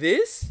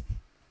 This,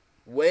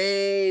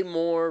 way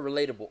more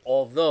relatable.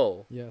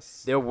 Although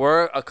Yes. there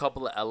were a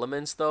couple of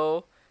elements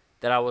though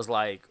that I was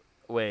like,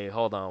 wait,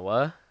 hold on,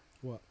 what?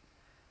 What?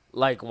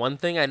 Like, one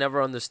thing I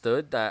never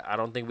understood that I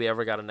don't think we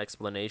ever got an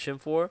explanation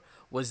for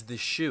was the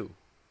shoe.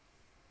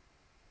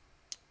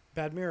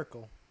 Bad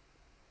Miracle.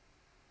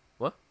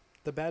 What?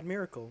 The Bad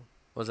Miracle.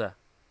 What's that?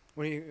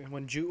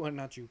 When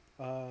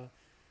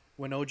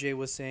OJ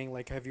was saying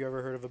like, have you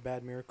ever heard of a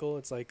bad miracle?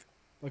 It's like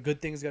a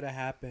good thing's gonna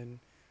happen,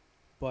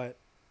 but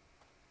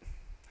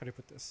how do you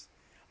put this?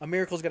 A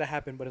miracle's gonna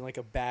happen, but in like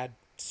a bad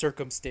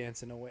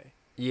circumstance in a way.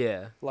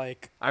 Yeah.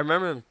 Like I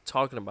remember him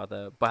talking about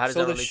that. But how does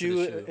so that the relate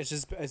shoe, to the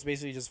shoe? it's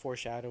basically just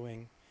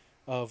foreshadowing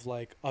of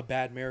like a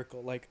bad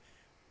miracle. Like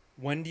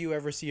when do you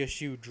ever see a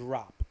shoe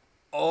drop?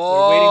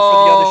 Oh. waiting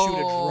for the other shoe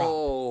to drop.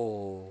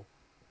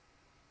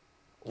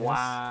 Yes.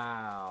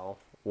 Wow.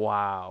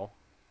 Wow.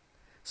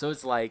 So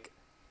it's like,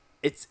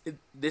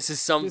 this is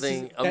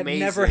something that amazing.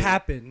 never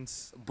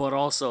happens. But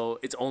also,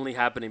 it's only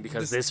happening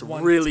because This this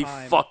one really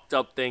time. fucked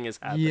up thing is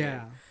happening.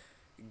 Yeah.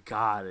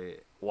 Got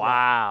it.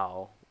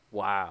 Wow.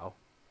 Wow.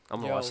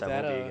 I'm gonna Yo, watch that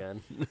that, movie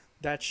again.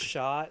 That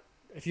shot.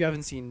 If you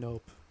haven't seen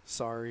Nope,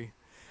 sorry.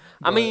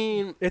 I But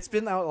mean, it's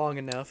been out long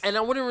enough. and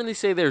I wouldn't really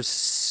say there's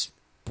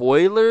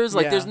spoilers.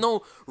 Like, Yeah. there's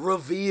no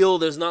reveal.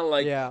 There's not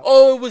like, Yeah.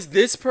 oh, it was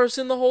this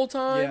person the whole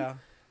time. yeah.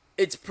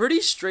 It's pretty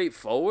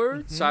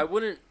straightforward. So I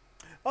wouldn't.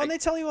 Oh, and they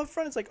tell you up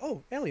front. It's like,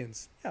 oh,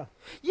 aliens. Yeah.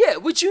 Yeah,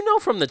 which you know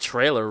from the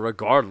trailer,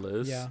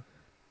 regardless. Yeah.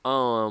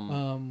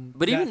 But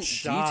that even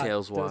shot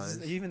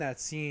details-wise. even that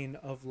scene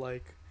of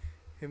like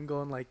him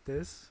going like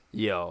this.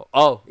 Yo.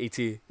 Oh,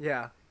 E.T.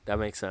 Yeah. That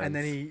makes sense. And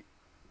then he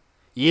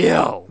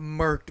Yo.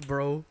 murked,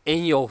 bro.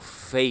 In your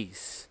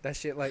face. That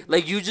shit like.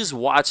 Like, you just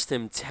watched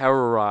him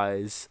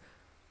terrorize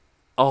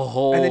a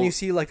whole. And then you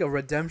see like a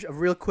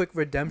real quick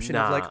redemption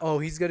of like, Nah. oh,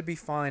 he's gonna be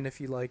fine if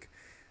he like,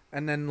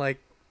 and then like,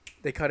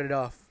 they cut it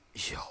off.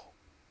 Yo.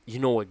 You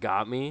know what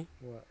got me?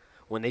 What?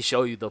 When they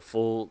show you the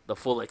full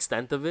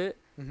extent of it,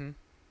 Mm-hmm.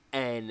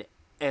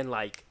 and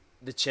like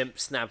the chimp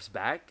snaps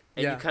back,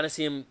 and Yeah. you kind of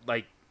see him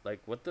like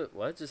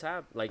what just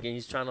happened? Like, and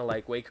he's trying to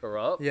like wake her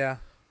up. Yeah.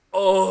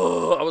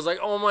 Oh, I was like,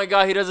 oh my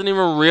god, he doesn't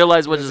even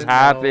realize what just Doesn't know.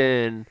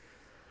 happened.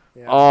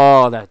 Yeah.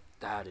 Oh, that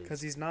is. Because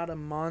he's not a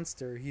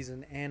monster. He's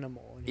an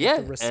animal. And you Yeah,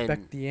 have to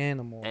respect and- the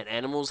animal. And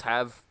animals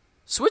have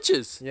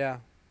switches, Yeah.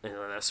 and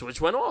that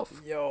switch went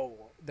off.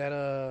 Yo,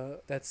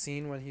 that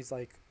scene when he's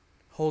like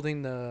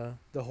holding the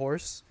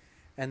horse,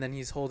 and then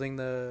he's holding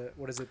the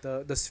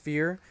the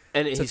sphere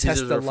And to he sees test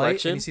his the light,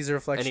 reflection, and he sees a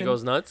reflection, and he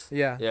goes nuts.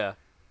 Yeah. Yeah,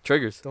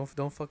 triggers. Don't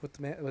fuck with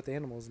with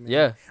animals, man.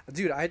 Yeah,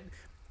 Dude,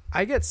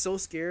 I get so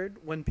scared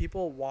when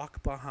people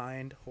walk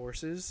behind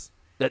horses.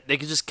 that they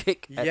could just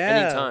kick at Yeah.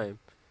 any time.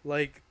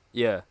 Like,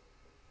 Yeah,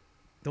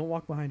 don't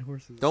walk behind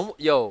horses. don't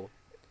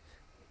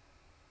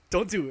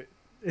Don't do it.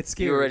 It's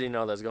scary. you already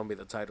know that's gonna be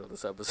the title of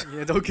this episode.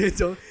 Yeah,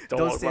 don't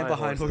walk stand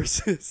behind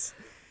horses.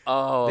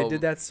 Oh, They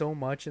did that so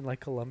much in like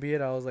Colombia,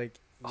 and I was like,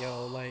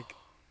 yo, like,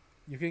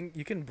 you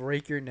can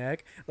break your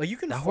neck, like you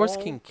can. That horse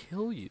fall. can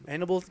kill you.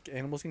 Animals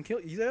can kill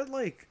you. They're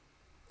like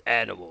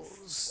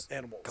Animals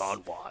animals.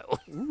 gone wild.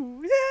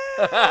 Ooh,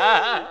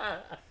 yeah.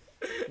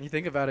 You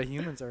think about it,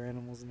 humans are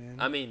animals, man.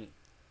 I mean,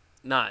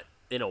 not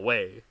in a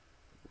way.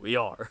 We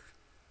are.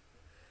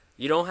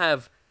 You don't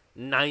have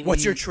 98%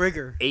 What's your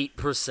trigger?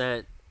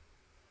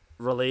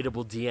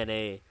 relatable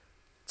DNA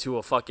to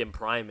a fucking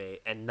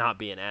primate and not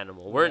be an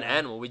animal. We're an Yeah.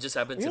 animal. We just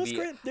happen You to know be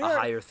what's a great? There are-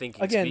 higher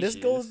thinking Again,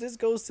 species. this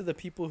goes to the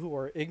people who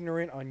are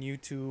ignorant on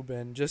YouTube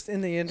and just in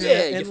the internet.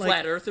 Yeah, you and flat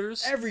like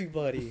earthers.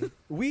 everybody.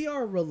 We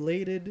are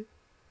related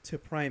to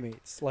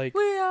primates. Like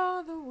We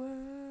are the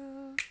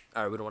world.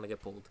 All right, we don't want to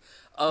get pulled.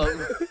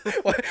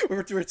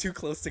 We're too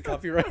close to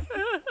copyright.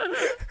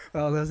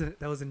 Oh,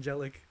 that was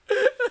angelic.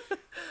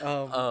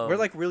 We're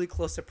like really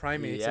close to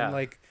primates, yeah. and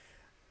like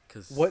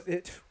Because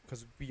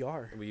because we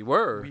are. we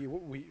were.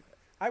 We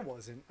I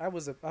wasn't. I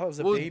was a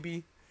Well-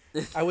 baby.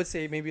 I would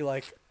say maybe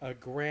like a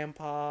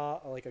grandpa,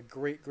 or like a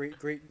great.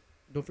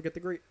 Don't forget the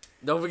great.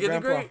 Don't forget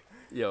Grandpa. the great.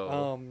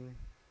 Yo, Yeah,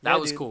 that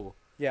was dude. cool.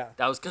 Yeah,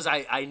 That was because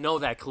I know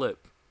that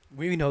clip.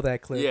 we know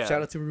that clip. Yeah.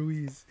 Shout out to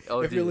Ruiz.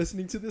 Oh, if you're dude.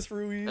 listening to this,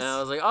 Ruiz. And I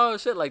was like, oh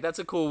shit, like that's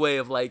a cool way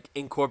of like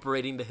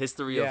incorporating the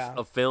history Yeah.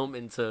 of film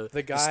into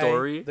the guy,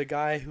 story. the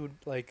guy who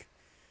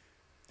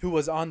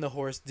was on the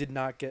horse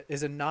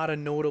is not a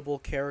notable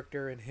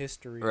character in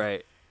history.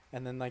 Right.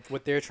 And then like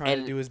what they're trying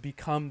And- to do is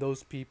become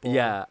those people.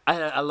 Yeah.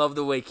 I love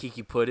the way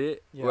Kiki put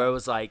it, where Yeah. it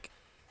was like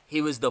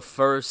he was the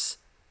first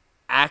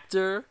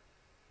actor,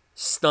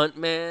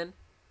 stuntman,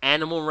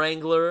 animal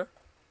wrangler,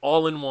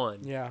 all in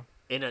one. Yeah.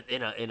 In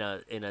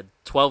a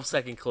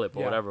 12-second clip or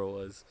Yeah. whatever it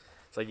was.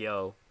 It's like,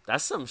 yo,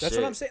 that's some shit. That's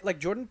what I'm saying. Like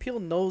Jordan Peele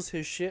knows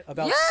his shit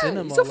about Yeah,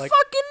 cinema. he's a like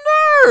fucking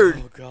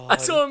nerd. oh god. I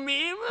saw a meme.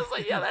 I was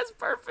like, yeah, that's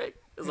perfect.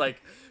 It's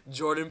like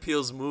Jordan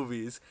Peele's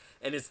movies,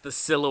 and it's the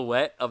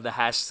silhouette of the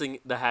hash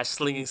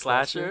slinging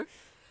slasher,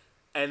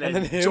 and then,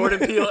 then him. Jordan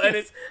Peele, and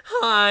it's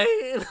hi,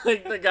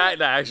 like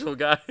the actual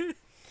guy.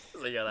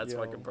 It's like, yeah, that's Yo.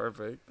 fucking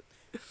perfect.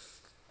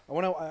 I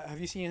want to. Have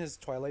you seen his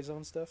Twilight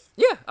Zone stuff?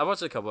 Yeah, I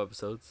watched a couple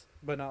episodes.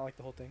 But not like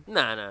the whole thing.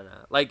 Nah.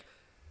 Like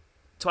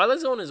Twilight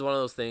Zone is one of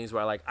those things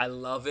where like I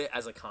love it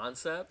as a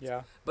concept,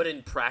 Yeah. but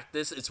in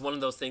practice, it's one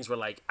of those things where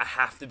like I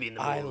have to be in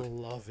the I mood.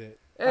 love it.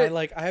 Eh.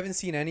 I haven't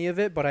seen any of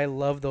it, but I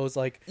love those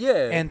like Yeah.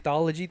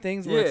 anthology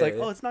things where it's like,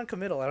 Yeah. oh, it's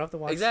non-committal. I don't have to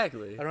watch.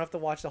 Exactly. I don't have to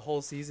watch the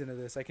whole season of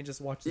this. I can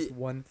just watch this Yeah.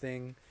 one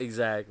thing.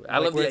 Exactly. I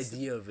Like, love where the it's-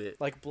 idea of it.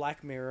 Like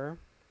Black Mirror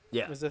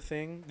Yeah. was a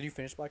thing. Did you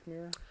finish Black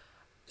Mirror?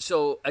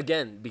 So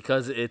again,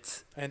 because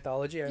it's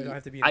Anthology. I don't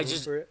have to be in I the mood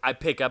just for it. I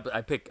pick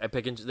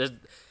and there's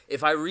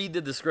if I read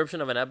the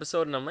description of an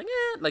episode and I'm like,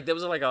 like there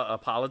was like a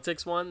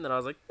politics one, then I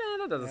was like,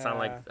 that doesn't sound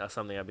like Yeah.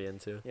 something I'd be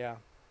into. Yeah.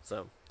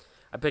 So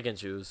I pick and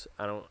choose.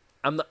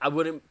 I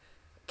wouldn't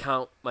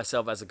count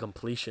myself as a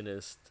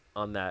completionist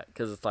on that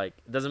because it's like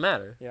it doesn't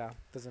matter. Yeah.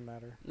 Doesn't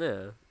matter.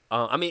 Yeah.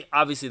 I mean,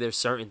 obviously there's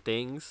certain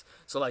things.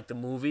 So like the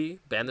movie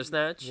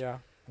Bandersnatch, Yeah.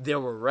 there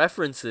were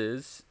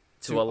references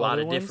to a lot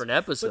other of ones? different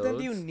episodes. But then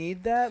do you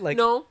need that? Like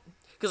No,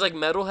 because like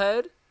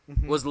Metalhead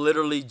Mhm. was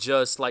literally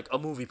just like a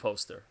movie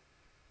poster.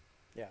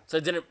 Yeah. So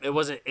it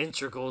wasn't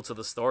integral to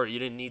the story. You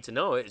didn't need to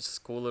know it. It's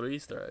just cool little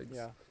Easter eggs.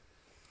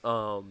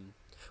 Yeah.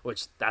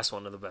 Which that's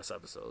one of the best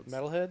episodes.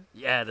 Metalhead.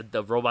 Yeah,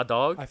 the robot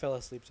dog. I fell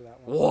asleep to that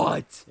one.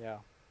 What? Yeah.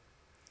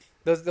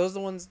 Those are the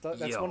ones. That's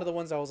Yo. one of the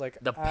ones I was like.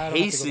 The I don't have to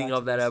go pacing back of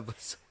to that this.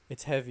 episode.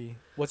 It's heavy.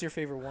 What's your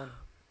favorite one?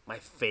 My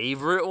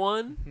favorite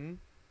one. Hmm?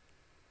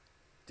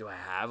 Do I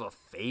have a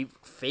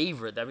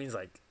favorite? That means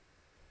like.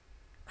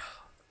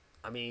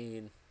 I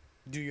mean,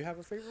 Do you have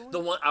a favorite one? the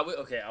one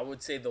I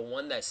would say the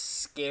one that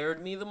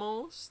scared me the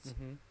most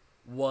Mhm.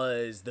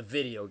 was the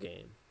video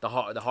game, the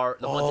haunted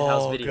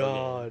house video game.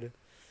 God.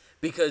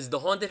 Because the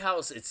haunted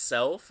house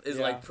itself is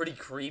Yeah. like pretty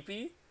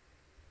creepy,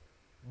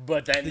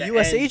 but then The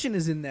U.S. end- agent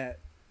is in that.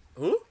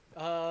 Who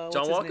What's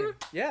John his Walker? name?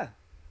 Yeah.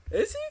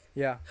 is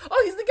he? Yeah.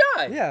 Oh, he's the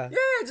guy. Yeah.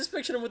 yeah. Just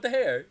picture him with the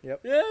hair. Yep.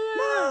 Yeah.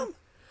 Mom.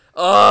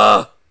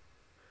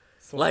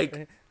 Like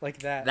So, like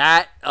that.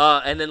 that.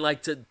 And then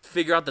like to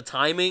figure out the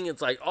timing,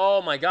 it's like,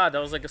 oh my god, that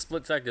was like a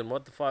split second.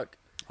 What the fuck?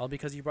 All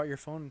because you brought your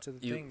phone to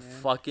the You thing,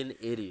 man. fucking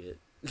idiot.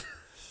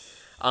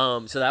 So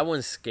that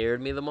one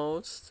scared me the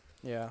most.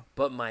 Yeah.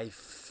 But my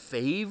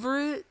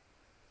favorite,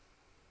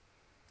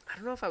 I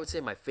don't know if I would say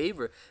my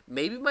favorite.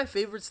 Maybe my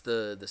favorite's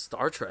the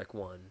Star Trek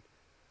one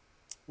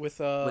With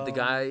with the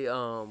guy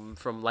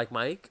from Like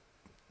Mike.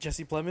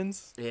 Jesse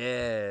Plemons.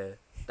 Yeah,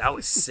 that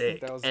was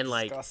sick. That was and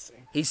like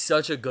disgusting. he's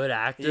such a good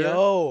actor.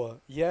 Yo,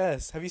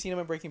 yes. Have you seen him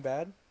in Breaking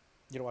Bad?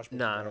 You don't watch Breaking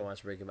Nah, Bad. I don't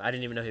watch Breaking Bad. I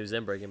didn't even know he was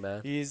in Breaking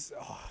Bad.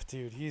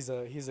 Dude, he's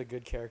a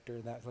good character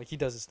in that. Like he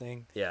does his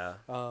thing. Yeah.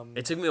 It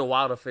It took me a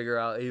while to figure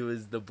out he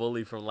was the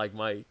bully from Like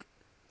Mike.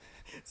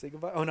 say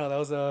goodbye. Oh no, that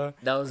was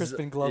That was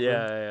Crispin Glover.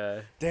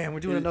 Yeah. Damn, we're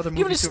doing He- another give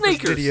movie me the surfers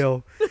sneakers.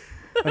 video.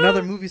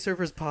 Another movie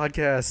surfers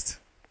podcast.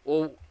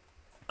 Well,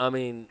 I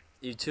mean,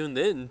 you tuned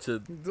in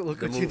to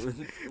Look the at you.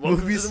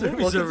 Welcome Movie to the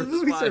Movie welcome to Surfers the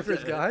movie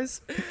surfers,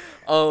 podcast.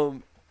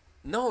 guys.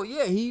 No,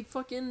 yeah,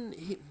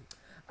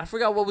 I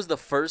forgot what was the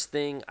first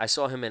thing I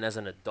saw him in as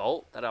an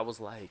adult that I was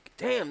like,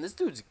 damn, this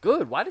dude's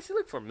good. Why does he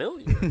look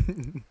familiar?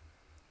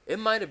 It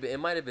might have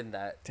been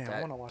that, Damn, I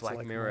that wanna watch Black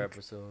Like Mirror Mike.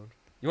 episode.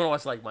 You want to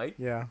watch Like Mike?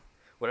 Yeah,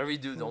 Whatever you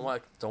do, don't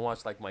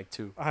watch Like Mike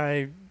 2.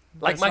 I.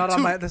 Like that's Mike not 2.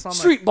 on my. That's on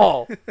Street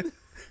Ball.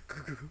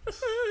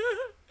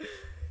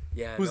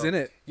 Yeah. Who's no. in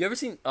it? You ever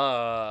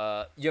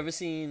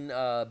seen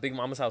Big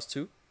Mama's House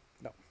 2?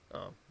 No.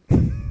 Oh.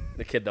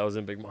 The kid that was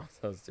in Big Mama's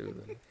House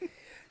 2 then.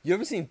 You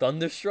ever seen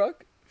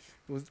Thunderstruck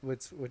What's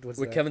with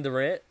that? Kevin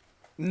Durant?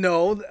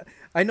 No,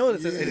 I know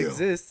it Yeah.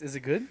 exists. Is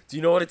it good? Do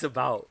you know what it's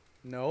about?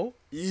 No.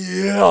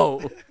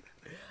 Yo.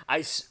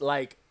 Is it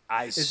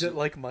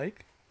like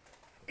Mike?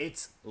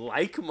 It's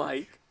like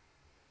Mike,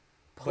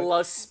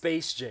 plus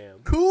Space Jam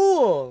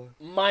Cool.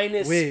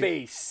 minus Wait.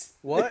 space.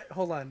 What?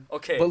 Hold on.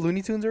 Okay. But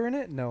Looney Tunes are in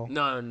it? No.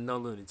 No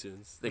Looney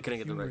Tunes. They couldn't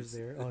get the Humor's rights.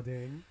 there. Oh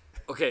dang.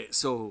 Okay,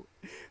 so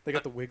They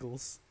got the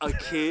Wiggles. a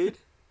kid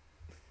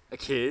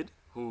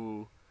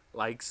who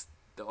likes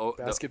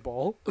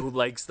Basketball. who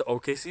likes the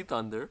OKC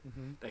Thunder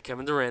Mm-hmm. that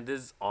Kevin Durant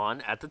is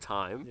on at the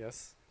time.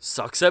 Yes.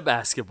 Sucks at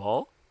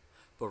basketball,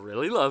 but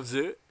really loves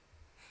it.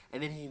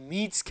 And then he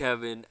meets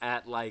Kevin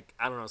at like,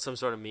 I don't know, some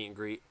sort of meet and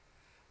greet.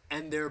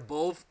 And they're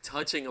both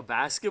touching a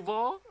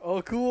basketball.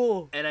 Oh,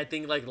 cool. And I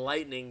think like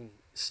lightning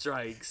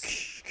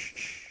strikes.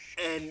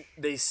 And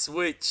they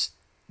switch.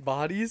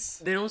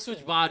 Bodies. They don't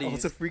switch bodies. Oh,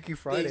 it's a Freaky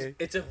Friday.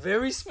 It's a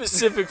very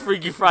specific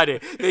Freaky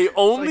Friday. They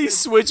only like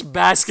switch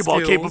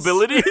basketball skills.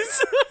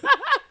 capabilities.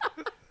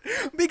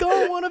 Be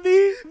gone,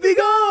 wannabe. Be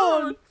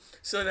gone.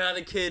 So now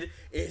the kid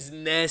is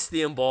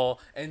nasty in ball,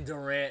 and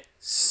Durant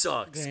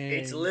sucks. Dang.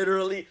 It's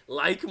literally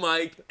like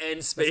Mike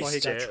and Space That's why he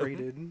Jam. got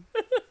traded.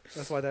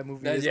 That's why that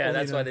movie That's- is yeah, only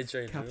that's in why a they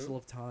traded him. Capsule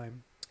of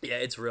Time. Yeah,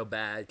 it's real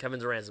bad. Kevin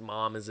Durant's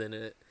mom is in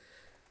it.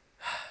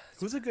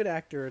 Who's a good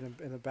actor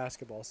in a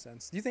basketball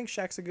sense? Do you think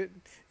Shaq's a good...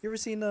 You ever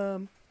seen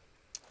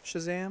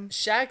Shazam?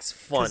 Shaq's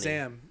funny.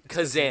 Kazam. It's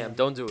Kazam.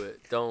 Don't do it.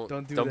 Don't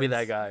do be this.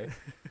 that guy.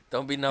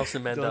 Don't be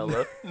Nelson Don't-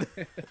 Mandela.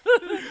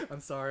 I'm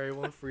sorry, I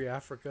won't free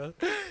Africa.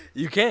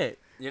 You can't.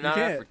 You're not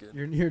you can't.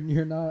 African.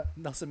 You're not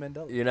Nelson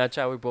Mandela. You're not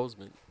Chadwick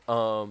Boseman.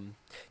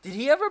 Did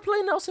he ever play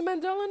Nelson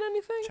Mandela in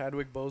anything?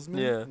 Chadwick Boseman?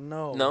 Yeah.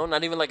 No. No,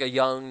 not even like a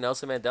young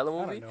Nelson Mandela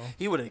don't movie. know.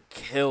 He would have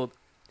killed.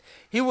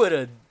 He would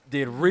have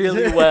did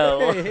really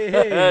well Hey,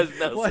 as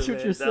Nelson watch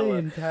what you're Mandela.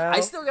 saying, pal. I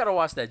still gotta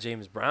watch that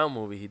James Brown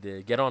movie he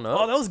did. Get on up.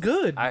 Oh, that was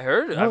good. I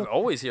heard. No, I've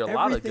always hear a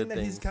lot of good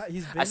Everything that things.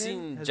 he's been I in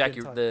seen has Jackie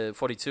been top. the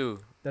 42.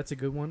 That's a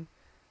good one.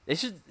 They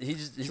should.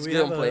 He's Should we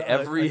gonna have play a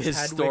every Chadwick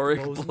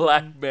historic Boseman?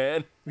 black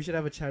man We should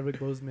have a Chadwick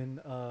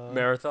Boseman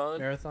marathon.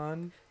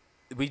 marathon.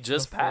 We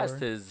just passed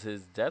before.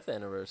 his death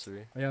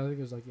anniversary. Yeah, I think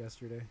it was like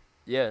yesterday.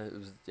 Yeah, it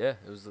was. Yeah,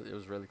 it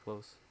was really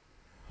close.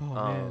 Oh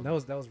man, Um, that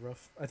was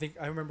rough. I think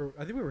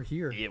we were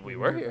here. Yeah, we when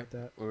were heard here. about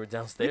that. We were We've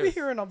downstairs. been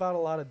hearing about a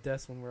lot of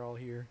deaths when we're all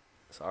here.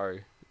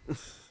 Sorry.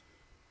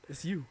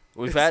 It's you.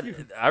 We've It's had.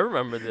 you. I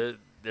remember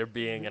there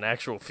being an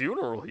actual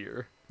funeral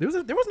here. There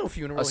was no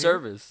funeral. A here.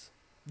 service.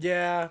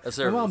 Yeah. A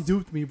My mom service.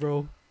 duped me,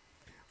 bro.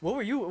 What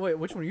were you? Wait,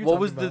 which one were you? What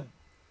talking was about?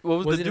 What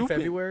was Was the it in duping?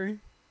 February?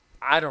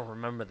 I don't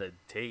remember the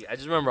date. I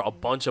just remember a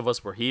bunch of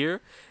us were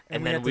here,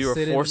 and we then had we to were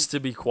sit in- forced to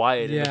be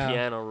quiet in the Yeah.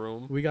 piano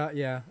room. We got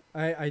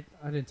I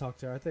didn't talk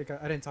to her. I think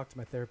I didn't talk to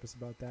my therapist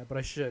about that, but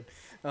I should.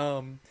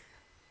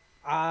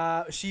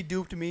 She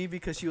duped me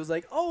because she was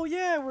like, "Oh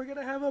yeah, we're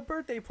gonna have a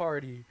birthday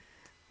party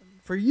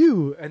for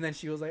you," and then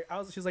she was like,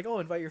 "Oh,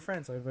 invite your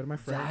friends." So I invited my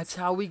friends. That's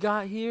how we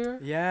got here.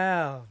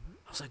 Yeah,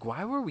 I was like,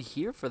 why were we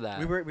here for that?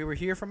 we were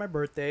here for my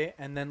birthday,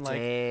 and then like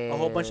a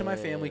whole bunch of my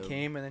family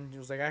came, and then it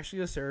was like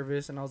actually a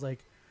service, and I was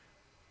like,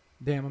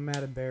 "Damn, I'm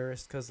mad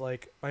embarrassed because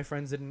like my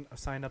friends didn't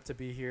sign up to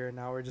be here, and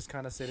now we're just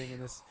kind of sitting in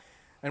this,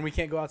 and we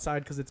can't go outside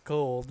because it's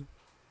cold.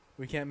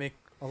 We can't make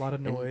a lot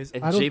of noise.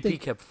 And I don't JP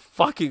think- kept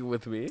fucking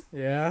with me.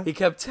 Yeah. He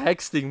kept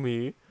texting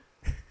me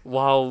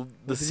while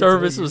the did he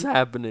service tell was you?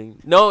 happening.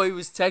 No, he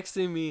was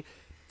texting me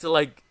to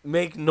like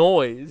make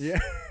noise. Yeah.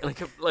 And I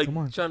kept like Come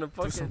on, trying to Do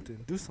fucking. something.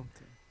 Do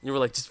something. You were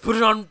like, just put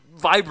it on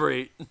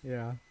vibrate.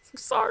 Yeah.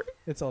 Sorry.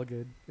 It's all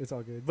good. It's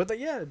all good. But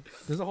yeah,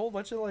 there's a whole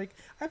bunch of like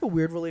I have a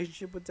weird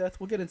relationship with death.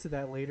 We'll get into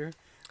that later.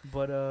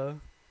 But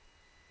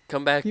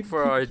Come back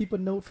for our keep a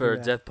note for our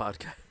that. death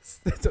podcast.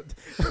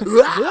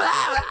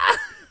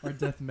 Our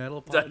death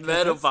metal podcast. Death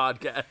metal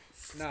podcast.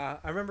 Nah,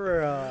 I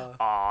remember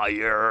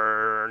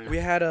Iron. we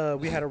had a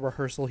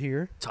rehearsal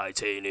here.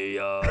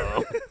 Titanium.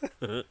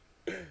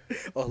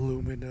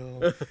 Aluminum.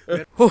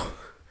 That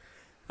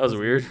was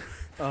weird.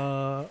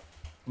 But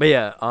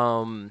yeah,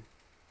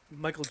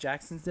 Michael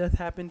Jackson's death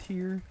happened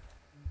here.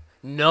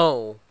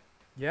 no.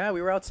 Yeah,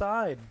 we were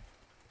outside.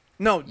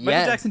 No, Michael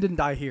Yeah. Jackson didn't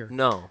die here.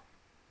 No.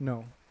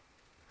 No.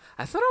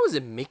 I thought I was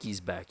in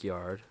Mickey's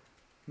backyard.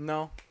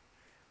 No.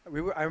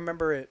 I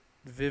remember it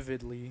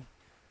vividly.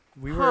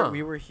 We Huh.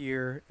 were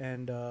here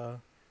and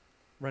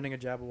running a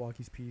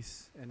Jabberwocky's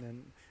piece, and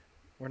then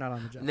we're not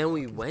on the Jabberwockies. And then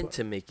we went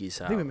to Mickey's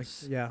I house. think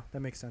we yeah, that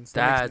makes sense.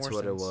 That makes That's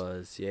more what it sense.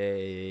 was. Yeah,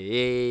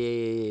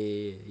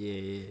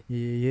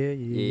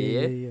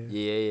 yeah.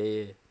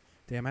 Yeah.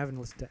 Damn, I haven't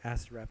listened to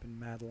acid rap in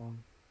mad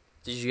long.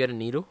 Did you get a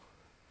needle?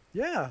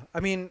 Yeah, I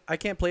mean, I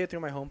can't play it through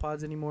my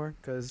HomePods anymore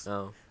because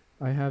Oh.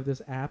 I have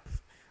this app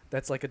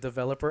that's like a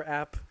developer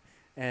app,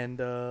 and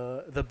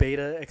the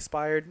beta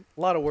expired.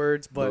 A lot of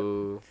words, but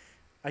Boo.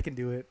 I can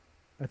do it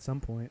at some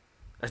point.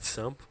 At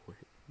some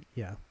point.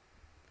 Yeah.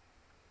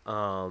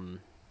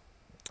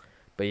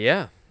 But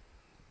yeah.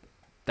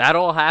 That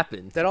all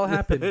happened. That all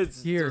happened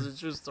It's here. a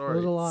true It story.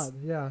 was a lot,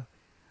 yeah.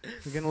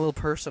 We're getting a little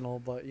personal,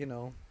 but you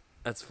know,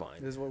 That's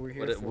fine. this is what we're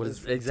here What for. what This is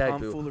is for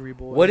exactly tomfoolery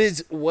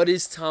boys. what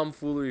is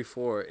tomfoolery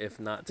for if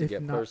not to if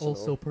get not personal?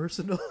 also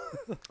personal?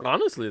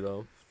 Honestly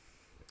though.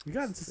 You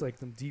got into like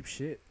some deep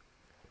shit.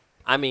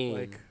 I mean,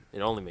 Like,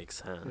 it only makes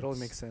sense. It only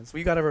makes sense.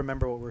 We got to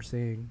remember what we're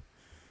saying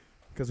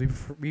because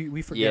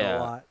we forget Yeah. a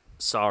lot.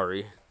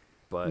 sorry,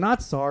 but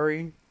Not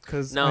sorry,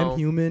 because No. I'm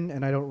human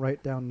and I don't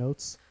write down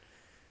notes.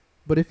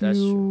 But if That's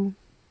you true.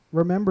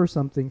 remember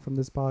something from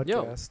this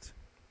podcast,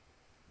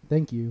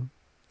 thank you.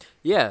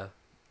 yeah.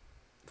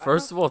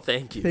 First of all,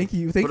 thank you. Thank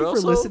you. Thank But you for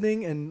also,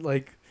 listening and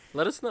like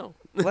Let us know.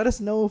 let us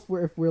know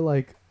if we're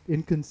like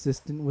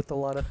inconsistent with a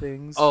lot of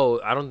things. Oh,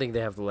 I don't think they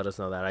have to let us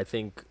know that. I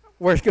think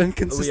We're we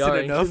inconsistent are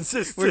enough.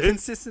 inconsistent. We're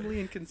consistently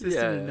inconsistent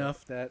Yeah.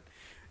 enough that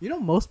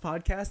most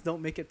podcasts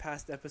don't make it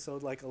past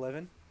episode like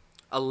 11.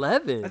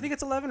 11. I think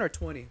it's 11 or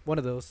 20. One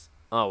of those.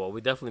 Oh well, we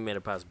definitely made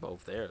it past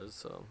both theirs,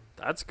 so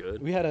that's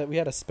good. We had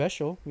a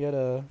special. We had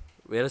a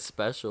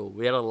special.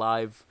 We had a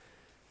live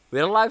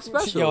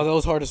special. Yo, that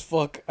was hard as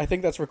fuck. I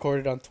think that's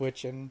recorded on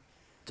Twitch and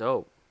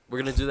Dope. We're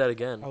gonna do that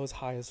again. I was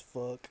high as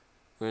fuck.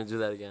 We're gonna do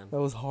that again. That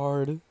was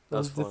hard. That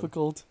That's was fun.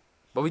 difficult.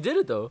 But we did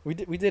it though. We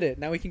did it.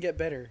 Now we can get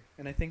better.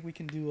 And I think we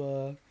can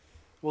do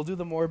we'll do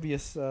the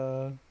Morbius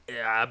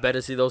Yeah, I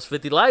better see those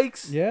 50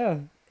 likes. yeah.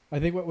 I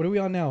think what are we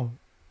on now?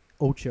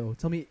 Ocho.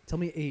 Tell me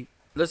 8.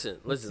 Listen.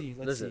 Let's see.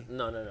 No. Listen.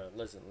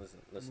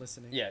 I'm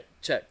listening. Yeah,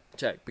 check.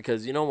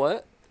 Because you know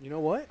what? You know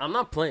what? I'm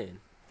not playing.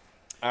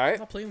 All I'm right.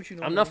 not playing with you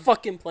no I'm more. not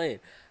fucking playing.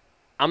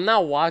 I'm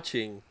not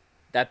watching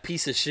that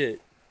piece of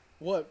shit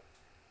What?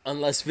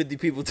 unless 50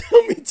 people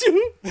tell me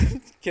to.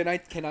 Can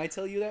I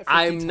tell you that? 50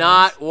 I'm times?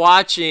 not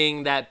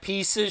watching that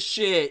piece of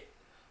shit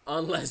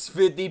unless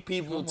 50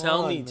 people Come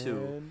tell on, me to.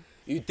 man.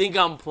 You think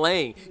I'm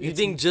playing? You It's-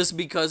 think just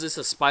because it's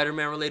a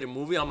Spider-Man related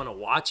movie, I'm gonna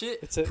watch it?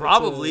 It's a-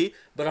 Probably,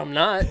 but I'm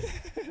not.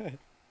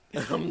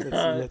 I'm Let's see.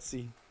 not. Let's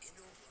see.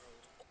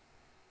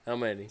 How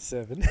many?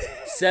 7.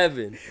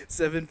 7.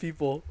 7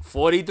 people.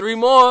 43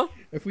 more.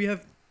 If we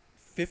have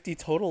 50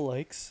 total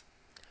likes.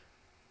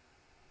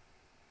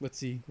 Let's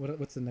see.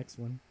 What's the next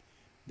one?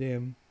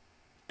 Damn.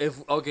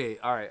 If okay,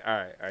 all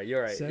right.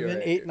 You're right. 7, you're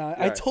right, 8, 9. you're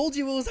I right. told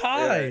you it was You're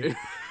high. right.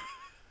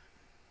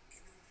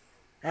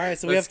 All right,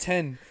 so we Let's- have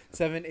 10.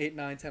 7, 8,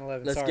 9, 10,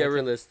 11. Let's Sorry, get I can't-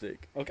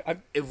 realistic. Okay.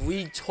 If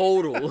we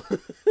total,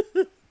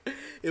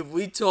 if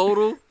we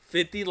total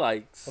 50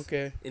 likes,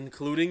 Okay.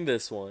 including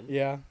this one,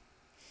 Yeah.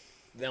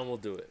 then we'll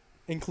do it.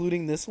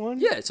 Including this one?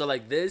 Yeah, so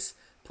like this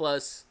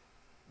plus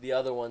the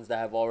other ones that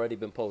have already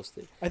been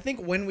posted. I think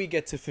when we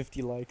get to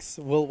 50 likes,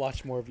 we'll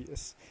watch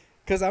Morbius.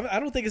 Because I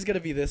don't think it's going to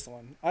be this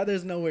one.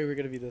 There's no way we're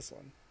going to be this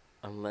one.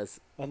 Unless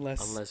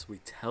Unless we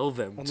tell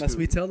them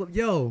we tell them,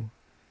 yo,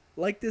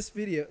 like this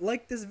video.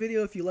 Like this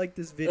video if you like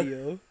this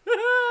video.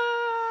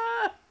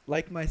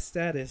 Like my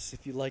status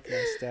if you like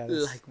my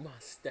status.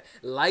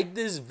 like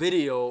this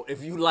video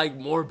if you like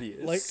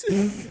Morbius. Like we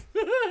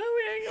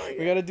ain't going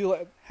we got to do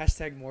like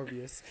hashtag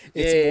Morbius.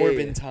 It's Yeah.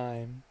 Morbin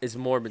time. It's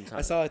Morbin time.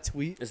 I saw a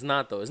tweet. It's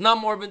not though. It's not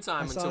Morbin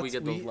time I saw until a we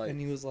get those tweet likes. and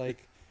he was like,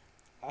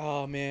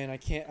 "Oh man, I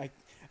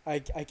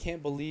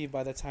can't believe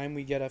by the time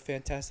we get a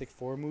Fantastic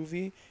Four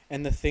movie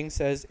and the thing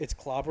says it's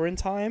clobbering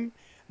time,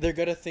 they're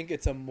gonna think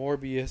it's a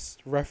Morbius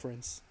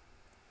reference."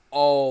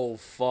 Oh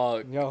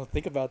fuck. Yo,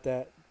 think about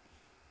that.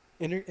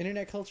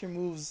 Internet culture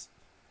moves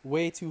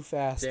way too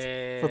fast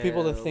Damn. for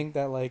people to think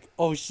that like,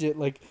 oh shit,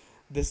 like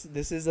this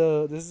is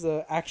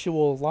a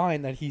actual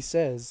line that he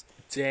says.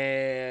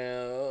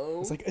 Damn.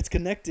 It's like it's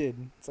connected.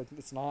 It's like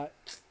it's not.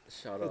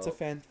 Shut It's up.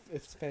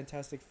 it's a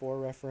Fantastic Four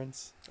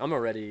reference. I'm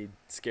already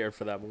scared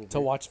for that movie. To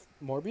watch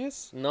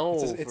Morbius? No,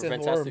 It's for a horror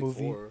Fantastic movie.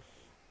 Four.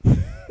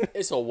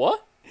 It's a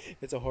what?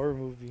 It's a horror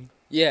movie.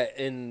 Yeah,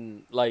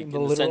 in like in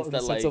the sense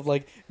that like of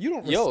like you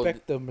don't yo,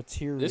 respect the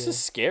material. this is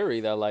scary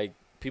that like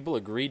people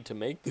agreed to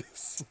make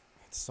this.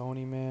 It's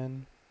Sony,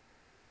 man.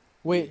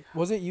 Wait,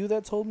 was it you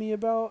that told me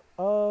about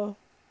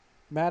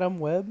Madam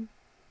Web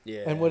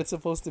Yeah. and what it's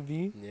supposed to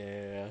be?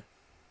 Yeah.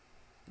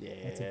 Yeah.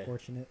 That's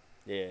unfortunate.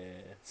 Yeah.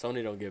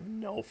 Sony don't give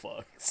no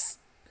fucks.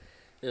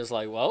 They're just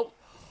like, well,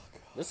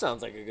 this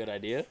sounds like a good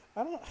idea.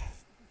 I don't.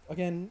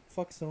 Again,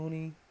 fuck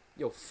Sony.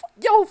 Yo,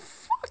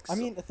 fuck. I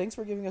mean, thanks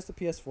for giving us the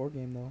PS4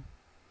 game though.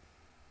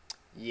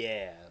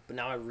 Yeah, but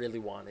now I really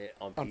want it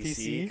on On PC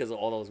PC? because of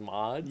all those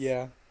mods.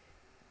 Yeah.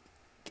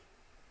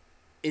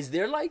 Is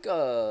there like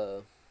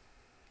a?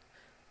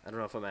 I don't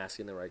know if I'm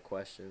asking the right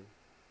question.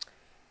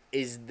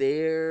 Is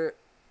there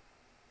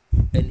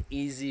an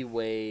easy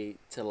way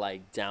to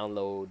like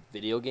download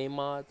video game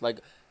mods? Like,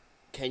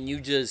 can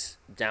you just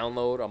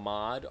download a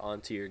mod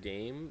onto your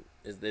game?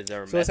 Is there a So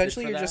method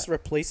essentially, for you're that? just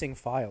replacing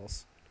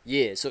files.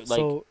 Yeah. So like,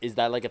 So- is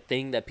that like a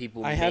thing that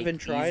people? I make haven't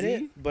tried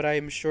easy? it, but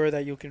I'm sure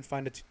that you can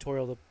find a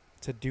tutorial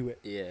to do it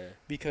Yeah.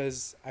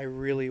 because I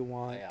really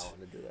want. Yeah, I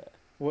want to do that.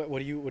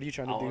 What are you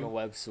trying I to want a do?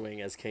 web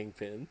swing as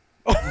Kingpin.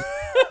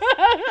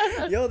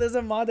 Yo, there's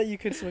a mod that you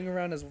can swing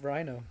around as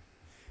Rhino.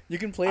 You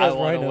can play I as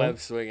want Rhino. a web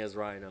swing as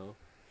Rhino.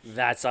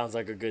 That sounds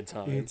like a good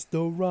time. It's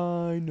the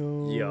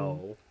Rhino.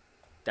 Yo,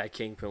 that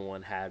Kingpin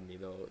one had me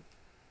though.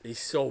 He's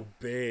so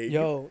big.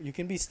 Yo, you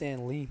can be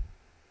Stan Lee.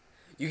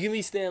 You give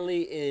me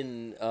Stanley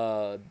in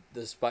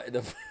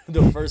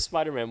the first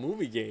Spider-Man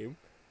movie game.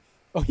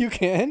 Oh, you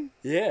can?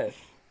 Yeah,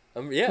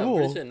 yeah, I'm Cool.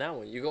 pretty sure in that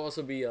one. You can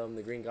also be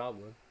the Green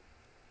Goblin.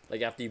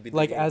 Like after you beat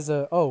Like the game, as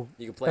a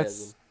you can play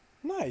as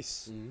that's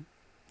nice. him.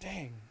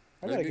 Dang,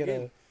 I That's a gotta good get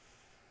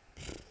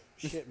game.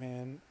 Shit,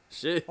 man.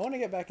 Shit. I want to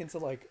get back into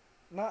like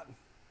not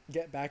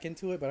get back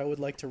into it, but I would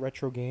like to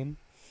retro game.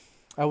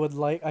 I would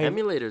like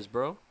Emulators,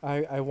 bro.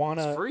 I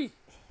wanna. It's free.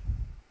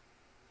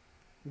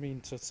 I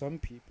mean, to some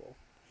people,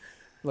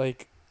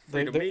 like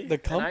Free to me, the and I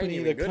ain't company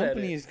even good at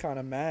it. is kind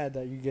of mad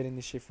that you're getting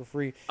this shit for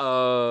free.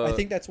 Uh, I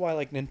think that's why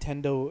like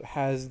Nintendo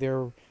has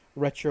their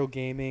retro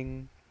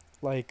gaming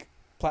like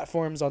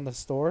platforms on the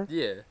store.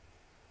 Yeah.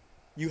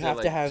 You So,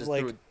 have to have just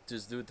like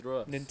just do it through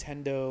us.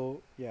 Nintendo.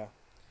 Yeah,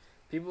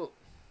 People.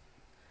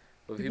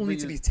 But people need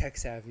to be tech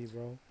savvy,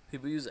 bro.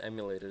 People use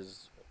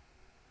emulators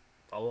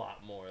a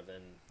lot more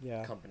than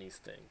Yeah. companies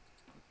think.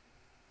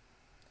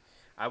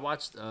 I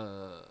watched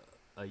a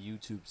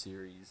YouTube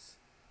series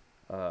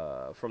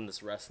from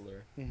this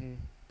wrestler Mm-hmm.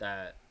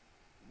 that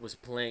was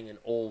playing an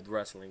old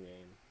wrestling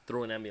game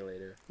through an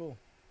emulator. Cool.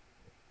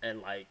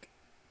 And like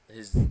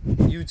his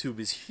YouTube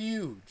is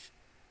huge.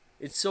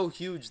 It's so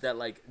huge that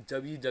like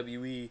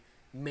WWE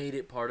made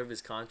it part of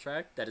his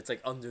contract that it's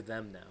like under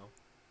them now.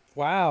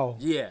 Wow.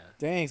 Yeah.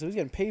 Dang. So he's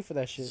getting paid for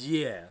that shit.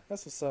 Yeah.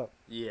 That's what's up.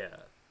 Yeah.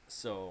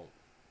 So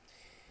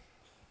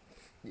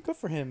Good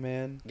for him,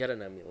 man. get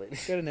an emulator.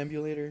 Get an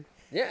emulator.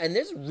 Yeah, and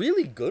there's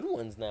really good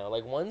ones now.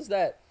 Like ones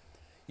that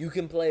you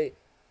can play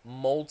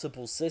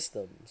multiple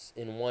systems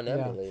in one Yeah.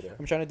 emulator.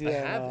 I'm trying to do I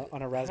that have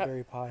on it. a I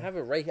Raspberry Pi. I have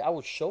it right here. I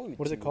will show you.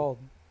 What is to it you. called?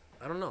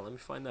 I don't know. Let me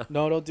find out.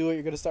 No, don't do it.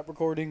 You're gonna stop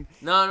recording.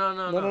 No.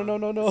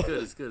 No. It's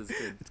good. It's good. It's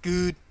good. It's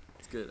good.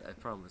 It's good. I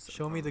promise. I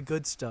Show me the promise.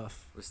 good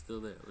stuff. We're still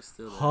there. We're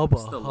still there. Hubba,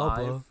 We're still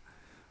hubba. live.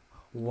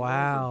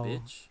 Wow.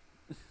 Bitch.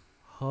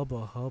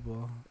 Hubba.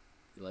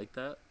 You like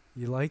that?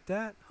 You like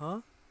that,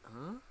 huh?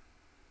 Huh?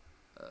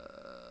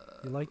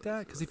 You like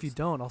that? Because if you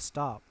don't, I'll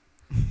stop.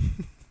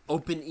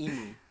 Open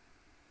Emu.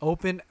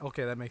 Open.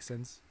 Okay, that makes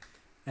sense.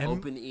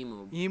 Open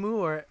Emu. Emu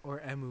or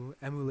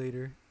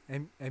emulator.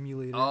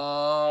 Emulator.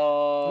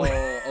 Oh,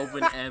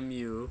 Open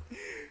Emu.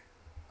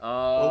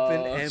 Oh,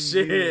 Open Emu.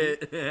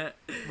 shit.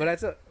 But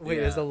that's a wait.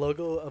 Yeah. Is the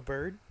logo a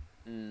bird?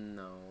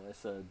 No,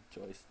 it's a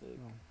joystick.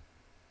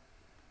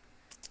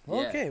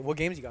 Oh. Yeah. Okay. What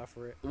games you got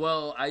for it?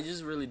 Well, I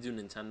just really do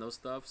Nintendo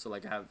stuff. So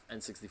like, I have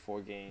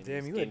N64 games.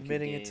 Damn, you GameCube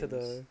admitting it to games.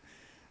 the.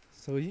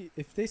 So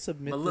if they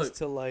submit But this look.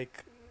 to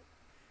like.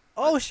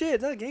 Oh shit!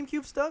 Is that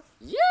GameCube stuff?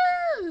 Yeah,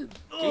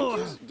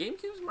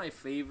 GameCube's my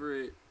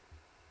favorite.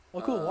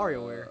 Oh, cool.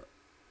 WarioWare.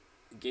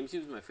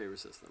 GameCube's my favorite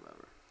system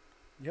ever.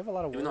 You have a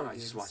lot of Even though Wario I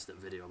games. just watched a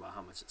video about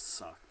how much it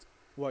sucked.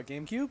 What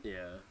GameCube?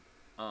 Yeah.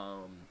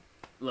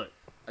 Look,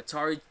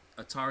 Atari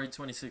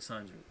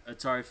 2600,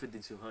 Atari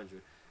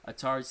 5200,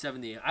 Atari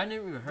 70. I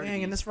never even heard of Dang,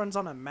 these. and this runs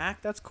on a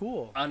Mac. That's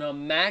cool. On a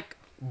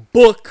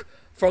MacBook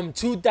from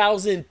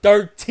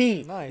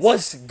 2013. Nice.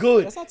 What's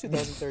good? That's not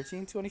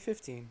 2013,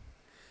 2015.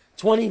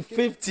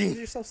 2015. Give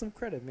yourself some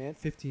credit, man.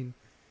 15.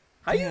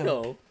 How you Damn.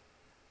 know?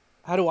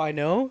 How do I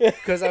know?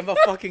 Because I'm a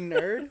fucking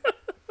nerd.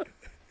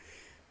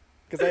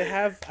 Because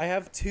I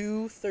have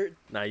two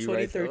Nah, you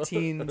right, though.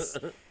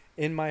 2013s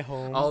in my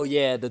home. Oh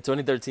yeah, the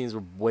 2013s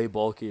were way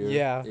bulkier.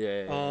 yeah.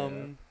 Yeah.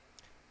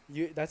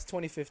 That's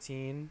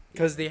 2015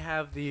 because they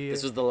have the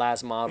This was the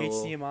last model.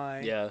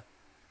 HDMI. Yeah.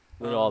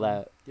 With all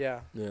that. Yeah.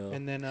 Yeah.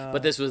 And then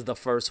but this was the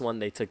first one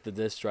they took the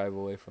disc drive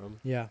away from.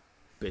 yeah,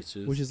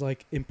 Bitches. which is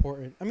like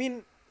important. I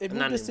mean, it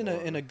Not moved us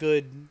anymore. in a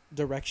good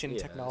direction yeah,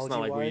 technology it's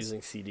not like we're wise.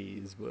 using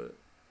CDs, but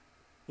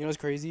You know what's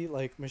crazy?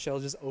 Like Michelle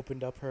just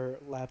opened up her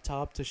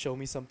laptop to show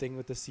me something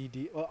with the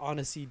CD on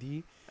a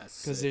CD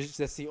that's because sick.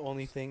 that's the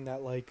only thing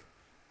that like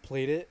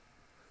played it.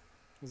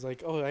 It was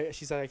like,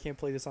 she said I can't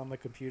play this on my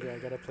computer. I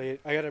gotta play it.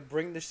 I gotta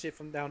bring this shit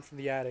from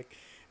the attic,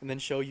 and then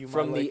show you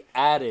from my the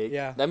attic.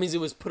 Yeah. That means it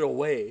was put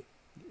away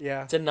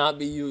yeah. to not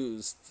be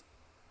used.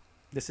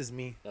 This is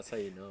me. That's how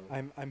you know.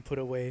 I'm put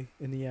away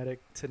in the attic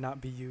to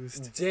not be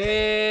used.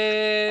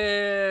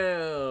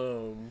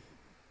 Damn.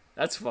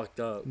 That's fucked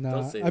up. Don't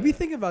Nah, say I be that.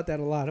 thinking about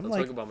that a lot. I'm Don't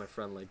like, talk about my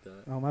friend like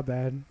that. oh my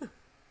bad.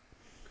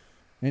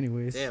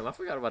 Anyways, Damn, I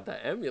forgot about that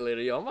emulator.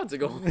 Yo, I'm about to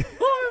go home and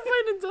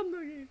play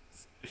Nintendo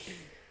games.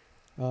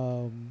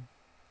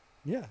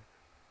 yeah.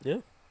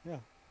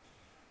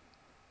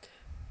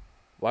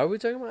 Why are we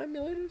talking about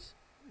emulators?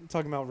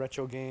 Talking about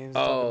retro games.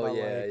 Oh, talking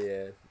yeah, about, like,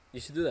 yeah. You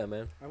should do that,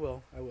 man. I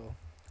will.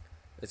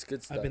 It's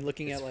good stuff. been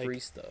looking It's at, like- free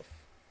stuff.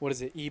 What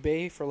is it?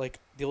 eBay for like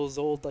those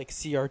old like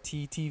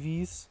CRT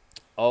TVs.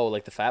 Oh,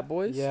 like the Fat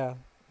Boys? Yeah,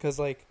 because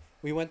like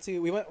we went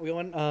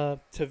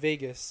to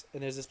Vegas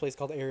and there's this place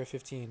called Area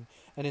 15,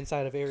 and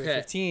inside of Area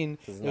 15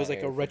 It's there was not like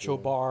a Area retro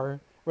 15. bar,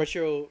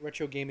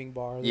 retro gaming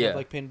bar. They Yeah. have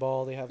like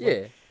pinball. They have Yeah.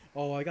 like,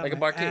 oh, I got Like a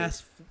my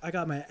barcade. I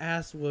got my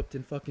ass whooped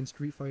in fucking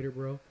Street Fighter,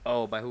 bro.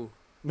 Oh, by who?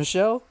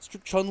 Michelle,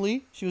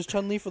 Chun-Li, she was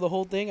Chun-Li for the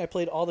whole thing. I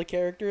played all the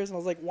characters and I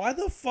was like, why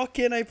the fuck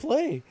can't I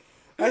play?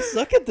 I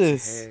suck at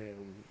this.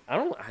 Damn.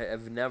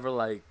 I've never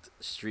liked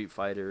Street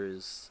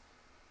Fighter's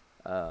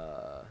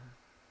Lord.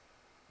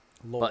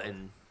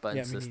 button Yeah,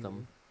 me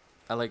system.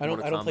 I like I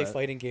Mortal don't play Kombat.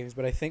 fighting games,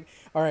 but I think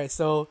all right.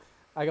 So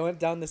I went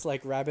down this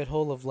like rabbit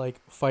hole of like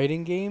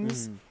fighting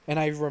games, Mhm. and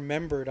I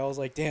remembered I was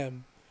like,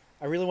 damn,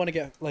 I really want to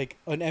get like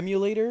an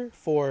emulator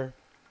for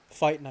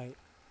Fight Night,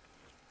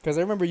 Because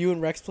I remember you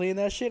and Rex playing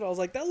that shit. I was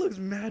like, that looks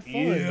mad fun.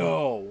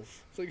 Yo.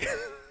 It's like,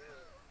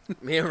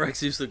 Me and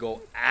Rex used to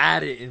go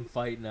at it in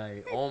fight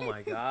night. Oh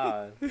my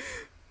god.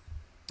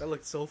 that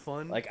looked so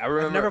fun. Like I I've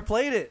remember never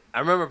played it. I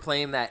remember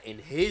playing that in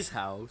his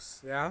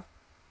house. Yeah.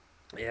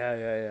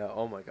 Yeah.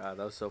 Oh my god,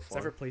 that was so Is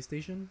fun. that for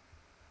PlayStation?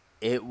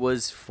 It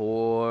was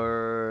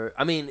for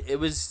I mean, it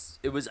was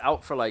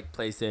out for like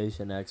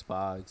PlayStation,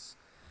 Xbox.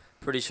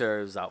 Pretty sure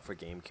it was out for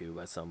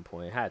GameCube at some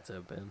point. It had to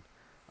have been.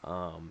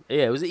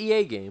 Yeah, it was an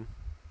EA game.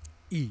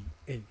 EA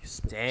Sports.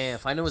 Damn,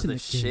 if I knew it was the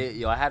shit,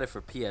 yo, I had it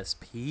for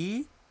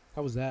PSP.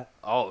 How was that?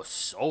 Oh,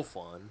 so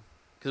fun.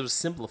 Cause it was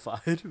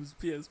simplified. It was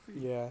PSP.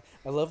 Yeah,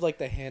 I love like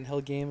the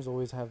handheld games.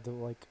 Always have the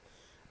like,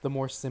 the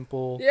more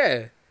simple.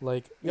 Yeah.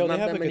 Like There's they not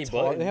have that a many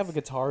guitar. They have a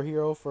buttons. Guitar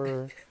Hero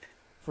for,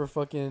 for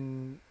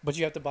fucking. But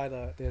you have to buy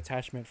the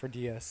attachment for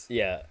DS.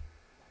 Yeah.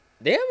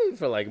 They have it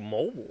for like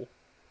mobile.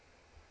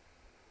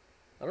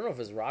 I don't know if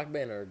it's Rock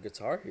Band or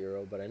Guitar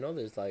Hero, but I know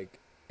there's like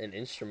an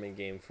instrument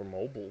game for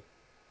mobile.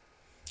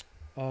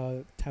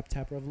 Tap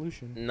Tap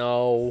Revolution.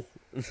 No.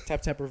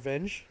 Tap Tap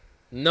Revenge.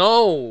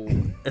 No.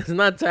 It's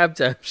not tap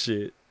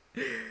shit.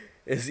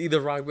 It's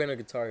either Rock Band or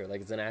Guitar Hero.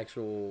 Like it's an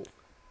actual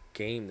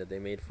game that they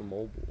made for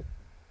mobile.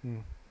 Hmm.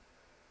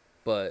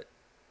 But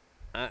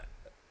how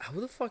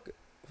the fuck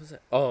was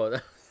that? Oh,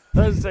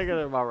 I was thinking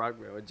about Rock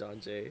Band with John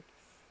Jay.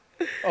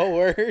 Oh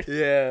word.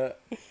 Yeah,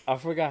 I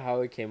forgot how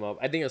it came up.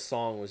 I think a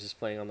song was just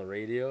playing on the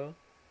radio,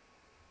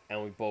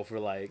 and we both were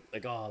like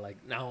oh, like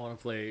now I want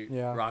to play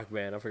Yeah. Rock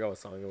Band. I forgot what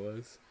song it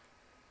was.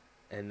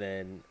 And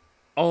then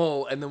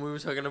we were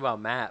talking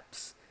about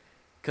maps,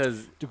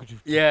 cause we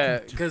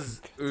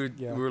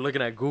were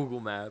looking at Google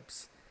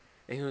Maps,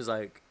 and he was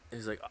like,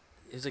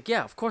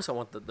 yeah, of course I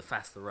want the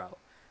faster route.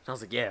 And I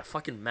was like, yeah,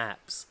 fucking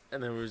maps.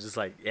 And then we were just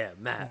like, yeah,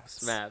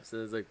 maps. And it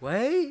was like,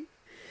 wait,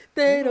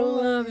 they don't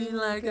love me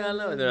like I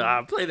love. And then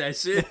I play that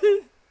shit.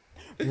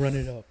 Run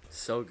it up.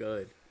 So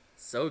good.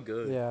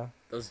 Yeah.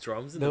 Those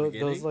drums in the Those,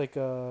 beginning. those like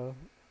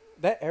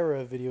that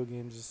era of video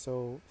games is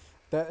so.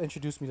 That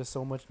introduced me to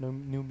so much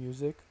new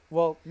music.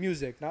 Well,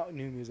 music, not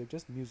new music,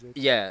 just music.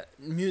 Yeah,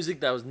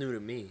 music that was new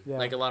to me. Yeah.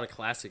 Like a lot of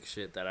classic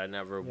shit that I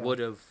never Yeah. would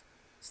have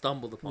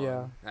stumbled upon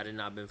Yeah. had it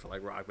not been for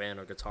like Rock Band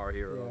or Guitar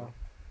Hero. Yeah.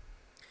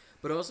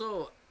 But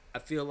also, I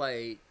feel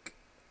like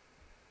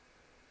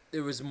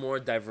there was more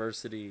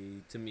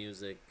diversity to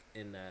music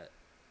in that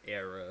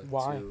era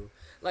Why? too.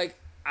 Like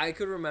I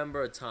could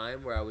remember a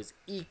time where I was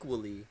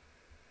equally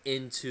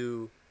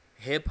into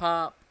hip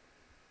hop,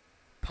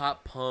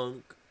 pop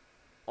punk,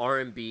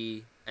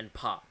 R&B, and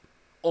pop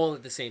all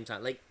at the same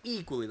time. Like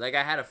equally. Like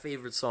I had a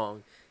favorite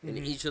song in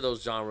Mhm. each of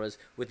those genres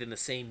within the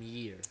same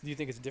year. Do you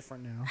think it's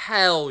different now?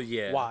 Hell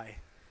yeah. Why?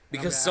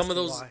 Because I'm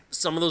gonna ask you why.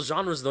 some of those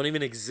genres don't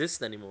even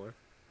exist anymore.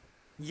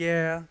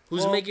 Yeah.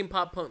 Who's well, making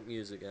pop punk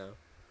music now?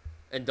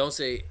 And don't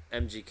say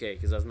MGK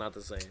because that's not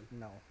the same.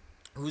 No.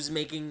 Who's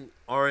making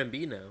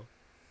R&B now?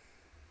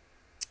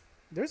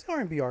 There's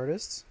R&B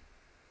artists.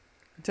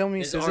 Tell me,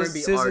 There's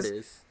R&B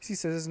artists. He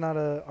says it's not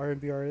a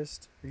R&B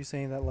artist. Are you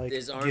saying that like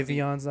There's R&B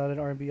Givion's not an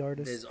R&B There's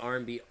artist?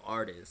 R&B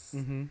artists,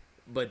 Mm-hmm.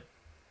 but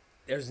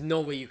there's no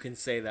way you can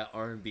say that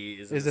R&B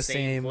is in Is the the same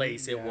same,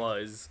 place it yeah.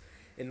 was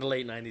in the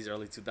late 90s,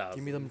 early 2000s.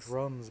 Give me them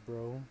drums,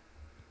 bro.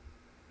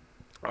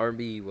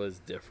 R&B was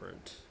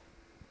different.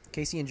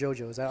 Casey and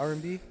JoJo, is that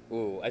R&B?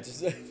 Ooh, I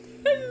just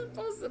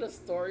posted a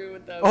story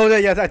with that. Oh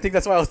yeah, I think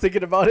that's why I was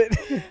thinking about it.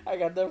 I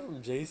got that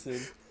from Jason.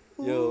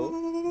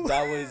 Yo,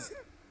 that was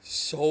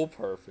so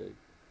perfect.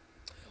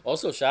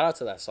 Also, shout out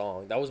to that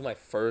song. That was my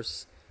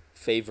first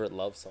favorite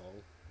love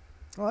song.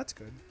 Oh, that's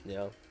good.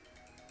 Yeah.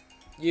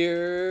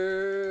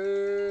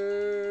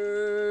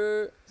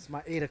 You're It's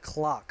my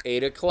 8:00.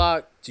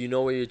 8:00. Do you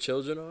know where your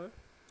children are?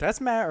 That's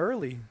mad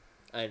early.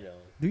 I know.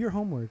 Do your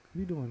homework. What are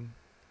you doing?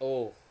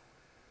 Oh,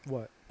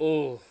 What?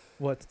 oh.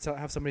 What?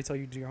 Have somebody tell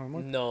you to do your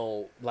homework?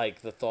 No,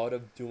 like the thought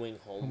of doing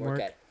homework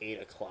Homework? at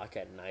 8:00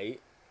 at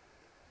night.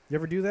 You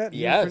ever do that?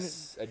 You ever print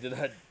Yes, I did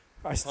that it?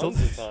 I still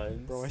tons of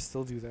times. Bro, I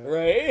still do that.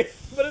 Right?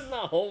 But it's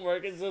not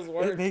homework, it's just It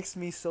work. makes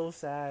me so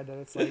sad that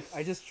it's like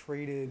I just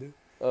traded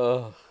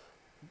Ugh.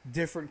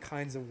 different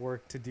kinds of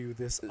work to do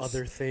this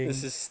other thing.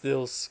 This is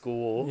still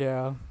school.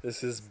 yeah.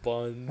 This is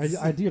buns.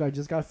 I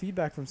just got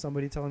feedback from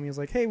somebody telling me it's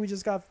like, hey, we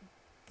just got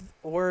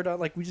word on,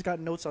 like we just got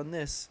notes on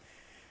this,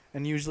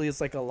 and usually it's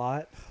like a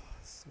lot.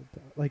 So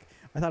bad. Like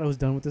I thought I was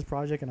done with this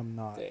project and I'm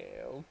not.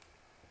 Damn.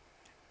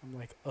 I'm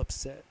like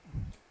upset.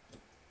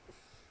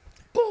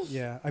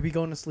 Yeah, I be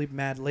going to sleep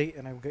mad late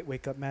and I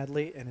wake up mad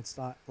late and it's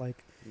not like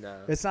Nah.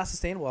 it's not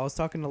sustainable. I was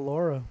talking to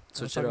Laura. I was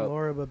Switch it talking to up.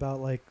 Laura about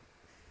like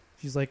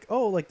she's like,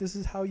 "Oh, like this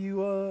is how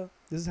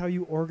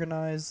you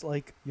organize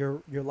like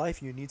your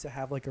life. You need to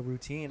have like a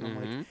routine." I'm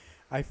like, Mhm.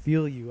 "I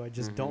feel you. I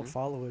just don't Mhm.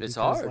 follow it It's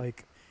because hard.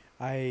 like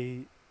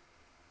I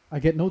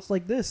get notes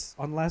like this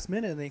on the last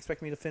minute and they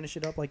expect me to finish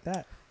it up like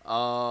that.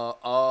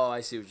 I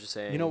see what you're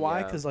saying. You know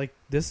why? Yeah. Cuz like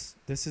this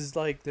is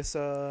like this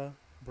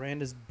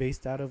brand is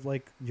based out of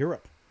like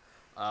Europe.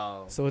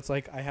 Oh. So it's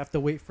like I have to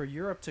wait for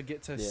Europe to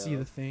get to see Yeah.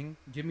 the thing,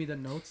 give me the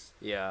notes,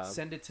 Yeah.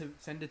 send it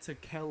to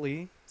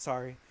Kelly.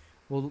 Sorry,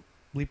 we'll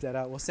bleep that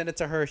out. We'll send it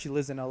to her. She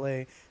lives in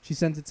LA. She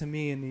sends it to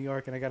me in New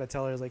York, and I gotta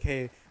tell her, like,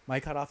 hey, my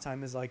cutoff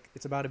time is like,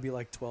 it's about to be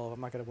like 12. I'm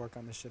not gonna work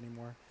on this shit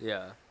anymore.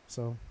 Yeah.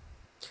 So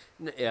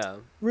Yeah.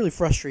 really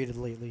frustrated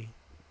lately.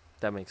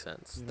 That makes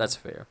sense. You know? That's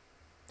fair.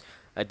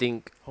 I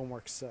think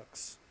Homework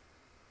sucks.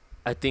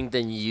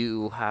 then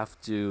you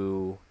have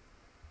to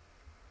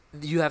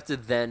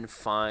then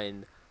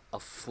find a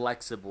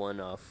flexible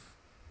enough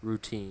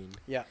routine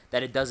Yeah.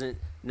 that it doesn't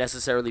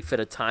necessarily fit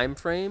a time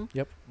frame.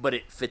 Yep. But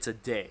it fits a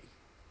day.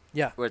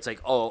 Yeah. Where it's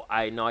like, oh,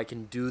 I know I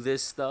can do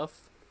this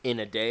stuff in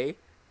a day,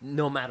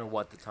 no matter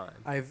what the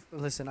time.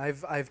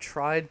 I've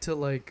tried to,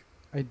 like,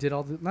 I did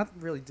all the, not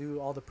really do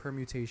all the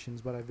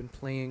permutations, but I've been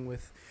playing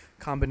with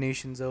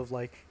combinations of,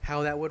 like,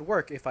 how that would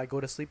work if I go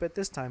to sleep at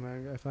this time,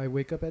 or if I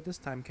wake up at this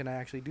time, can I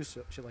actually do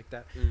shit like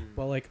that?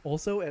 But, like,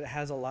 also it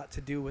has a lot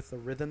to do with the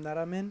rhythm that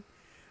I'm in,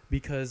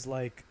 because,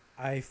 like,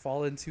 I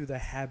fall into the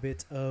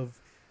habit of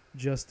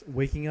just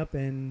waking up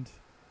and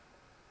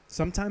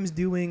sometimes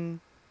doing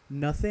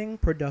nothing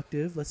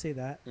productive, let's say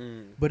that,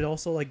 but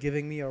also, like,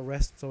 giving me a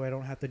rest so I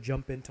don't have to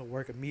jump into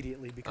work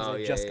immediately because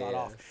I just got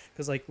off.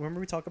 Because, like, remember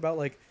we talk about,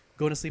 like,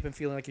 going to sleep and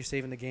feeling like you're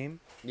saving the game?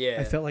 Yeah.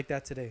 I felt like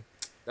that today.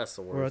 That's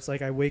the worst. Where it's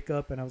like I wake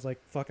up and I was like,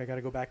 fuck, I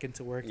gotta go back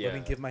into work. Let me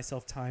Yeah. give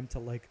myself time to,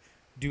 like,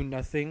 do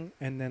nothing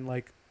and then,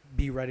 like,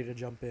 be ready to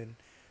jump in.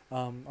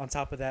 On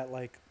top of that,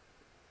 like,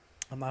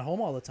 I'm not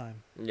home all the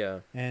time. Yeah.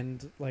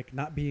 And, like,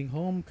 not being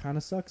home kind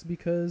of sucks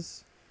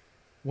because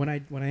when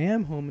I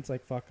am home, it's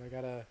like, fuck, I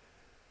gotta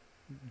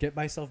get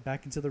myself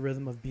back into the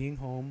rhythm of being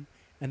home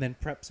and then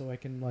prep so I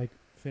can, like,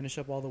 finish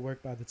up all the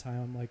work by the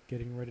time I'm, like,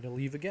 getting ready to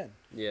leave again.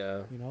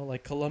 Yeah. You know,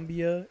 like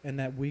Colombia and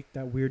that week,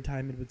 that weird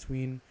time in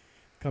between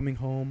coming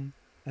home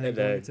and then And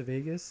going then- to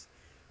Vegas.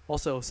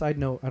 Also, side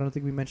note, I don't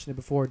think we mentioned it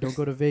before. Don't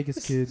go to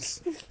Vegas,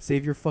 kids.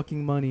 Save your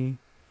fucking money.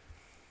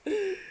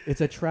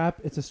 It's a trap.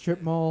 It's a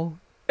strip mall.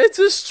 It's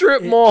a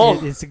strip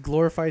mall. It's a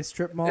glorified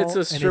strip mall. It's a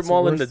and strip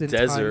mall in worse the than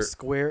Times desert,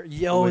 Square.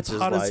 Yo, which it's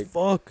is hot as like-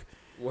 fuck.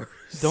 Worse.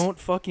 Don't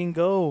fucking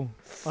go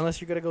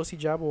unless you're gonna go see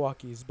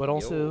Jabberwockies. But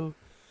also,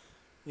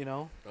 you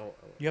know, Oh,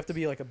 you have to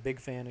be, like, a big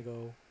fan to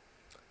go.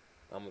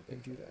 I'm a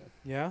big do fan.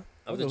 that. Yeah. Of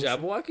I'll the go with you.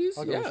 Jabberwockies?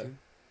 I'll go with Yeah. you.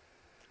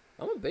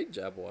 I'm a big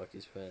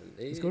Jabberwockies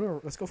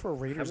fan. Let's go for a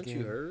Raiders Haven't game.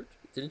 you heard?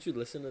 Didn't you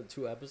listen to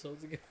 2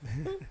 episodes ago?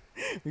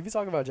 We've been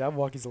talking about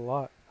Jabberwockies a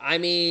lot. I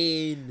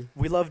mean,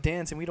 We love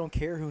dance and we don't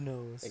care who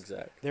knows.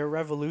 exactly. They're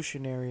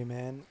revolutionary,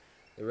 man.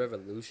 They're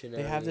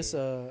revolutionary. They have this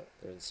They're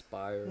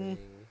inspiring.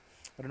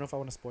 I don't know if I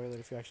want to spoil it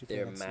if you actually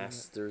They're plan on seeing it.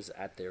 masters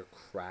at their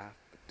craft.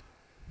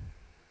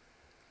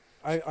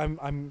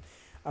 I'm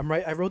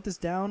right. I wrote this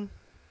down,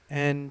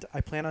 and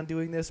I plan on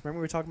doing this. Remember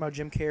we were talking about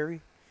Jim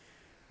Carrey?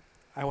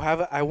 I want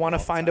to Long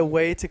find time a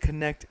way to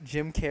connect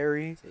Jim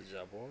Carrey To the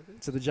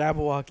Jabberwockies? to the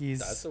Jabberwockies.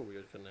 That's a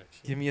weird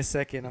connection. Give me a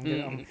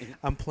second.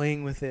 I'm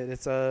playing with it.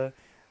 It's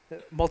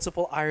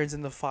multiple irons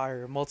in the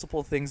fire,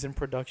 multiple things in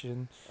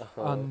production,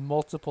 on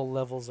multiple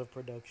levels of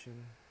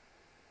production.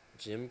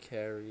 Jim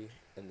Carrey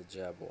and the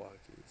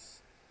Jabberwockies.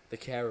 The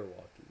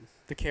Carrywockies.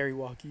 The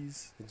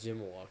Carrywockies, The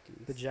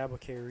Jimwalkies. the Jabba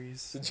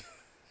Carries,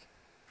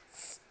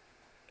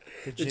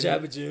 The Jim-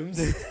 Jabba Jims.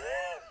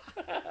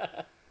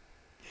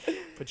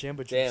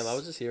 Pajamba Damn, Juice. I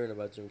was just hearing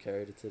about Jim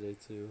Carrey today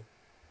too.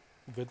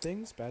 Good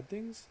things, bad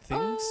things,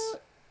 things.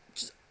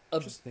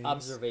 Just things.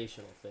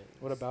 Observational things.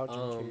 What about Jim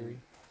Carrey?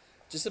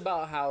 Just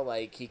about how,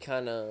 like, he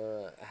kind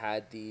of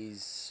had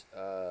these,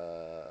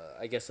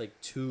 I guess, like,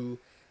 2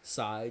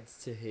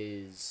 sides to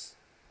his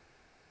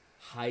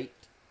height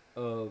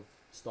of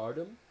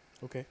stardom.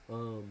 Okay.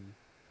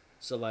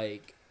 So,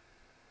 like,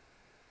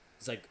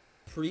 it's like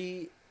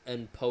pre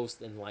and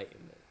post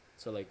enlightenment.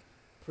 So, like,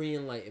 pre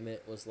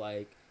enlightenment was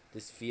like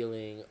this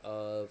feeling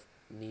of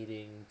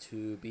needing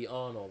to be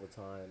on all the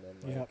time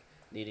and, like, Yep.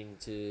 needing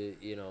to,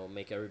 you know,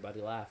 make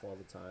everybody laugh all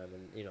the time,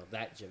 and, you know,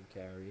 that Jim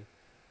Carrey.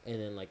 And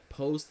then, like,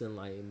 post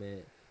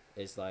enlightenment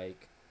is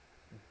like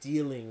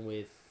dealing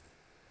with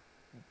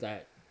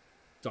that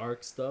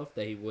dark stuff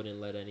that he wouldn't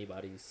let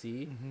anybody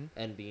see, Mm-hmm.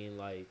 and being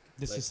like,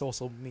 This like, is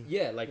also me.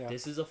 yeah, like, Yeah.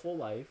 this is a full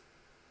life,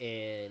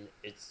 and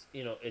it's,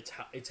 you know,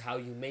 it's how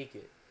you make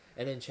it,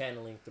 and then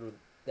channeling through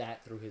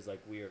his,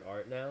 like, weird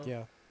art now,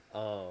 Yeah.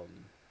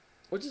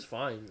 which is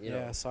fine, you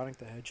Yeah. know. Sonic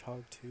the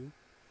Hedgehog 2.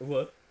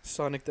 What?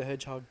 Sonic the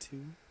Hedgehog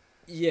 2.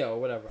 Yeah, or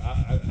whatever.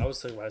 I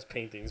was talking about his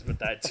paintings, but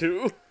that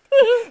too.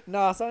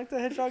 Nah, Sonic the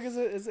Hedgehog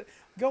is a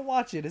go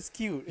watch it. It's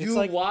cute. It's You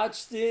like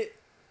watched it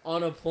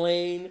on a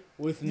plane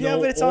with yeah,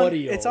 no but it's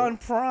audio. on it's on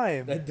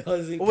Prime. That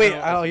doesn't. Wait,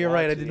 count as you're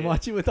right. I watching didn't it.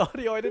 watch it with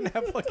audio. I didn't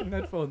have fucking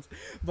headphones.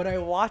 But I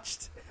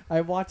watched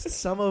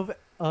some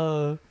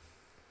of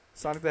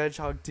Sonic the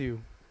Hedgehog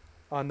 2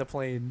 on the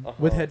plane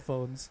with Uh-huh.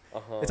 headphones.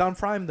 Uh-huh. It's on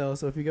Prime though,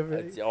 so if you give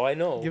it Oh, I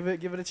know. give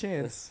it a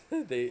chance.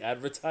 They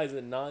advertise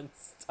it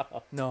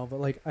nonstop. No,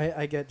 but like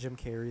I get Jim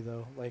Carrey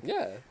though. Like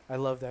Yeah, I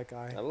love that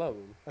guy. I love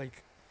him.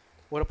 Like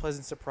what a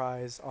pleasant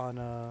surprise on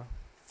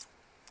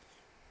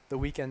the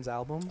Weeknd's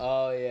album.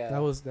 Oh yeah.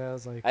 That was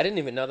like I didn't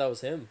even know that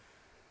was him.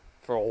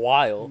 For a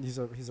while. he's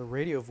a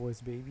radio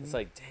voice baby. It's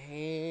like,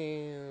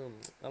 damn.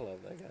 I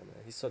love that guy,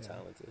 man. He's so Yeah.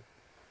 talented.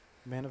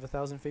 Man of a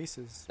Thousand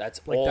Faces.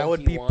 That's Like, all that would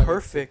he be wanted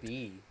perfect. to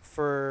be.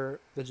 For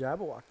the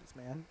Jabberwockies,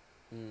 man.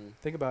 Mm.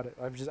 Think about it.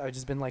 I've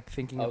just been like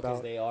thinking Oh, because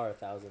about. they are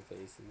 1,000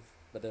 faces,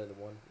 but they're the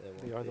one.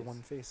 They are the face.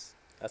 one face.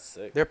 That's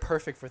sick. They're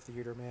perfect for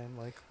theater, man.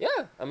 Like, Yeah,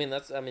 I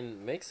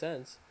mean, makes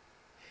sense.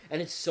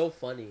 And it's so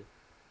funny.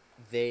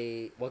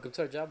 Welcome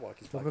to our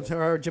Jabberwockies welcome podcast. to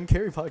our Jim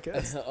Carrey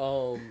podcast.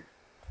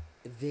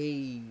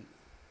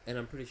 And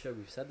I'm pretty sure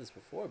we've said this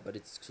before, but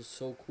it's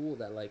so cool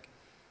that like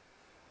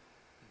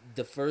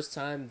the first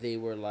time they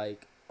were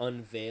like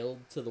unveiled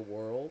to the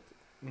world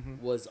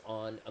Mm-hmm. was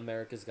on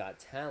America's Got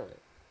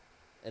Talent,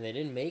 and they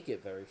didn't make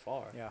it very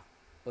far. Yeah.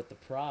 But the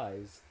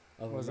prize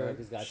of Was a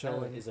America's Got show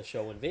Talent in- is a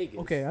show in Vegas.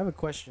 Okay, I have a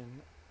question.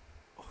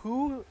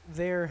 Who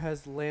there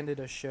has landed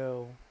a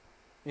show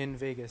in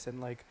Vegas and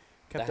like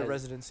kept That a has-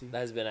 residency? That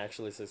has been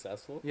actually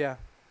successful. Yeah.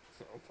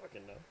 I don't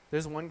fucking know.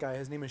 There's one guy.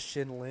 His name is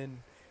Shin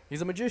Lin.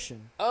 He's a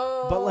magician.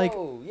 Oh, like-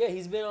 yeah,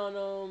 he's been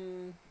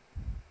on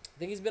I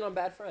think he's been on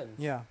Bad Friends.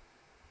 Yeah.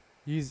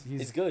 He's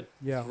He's good.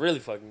 yeah. He's really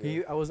fucking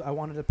good. I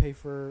wanted to pay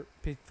for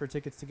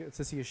tickets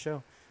to see his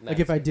show. Like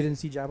if I didn't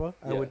see Jabba,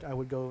 Yeah. I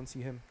would go and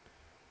see him.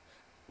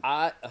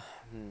 I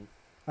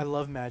I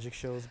love magic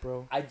shows,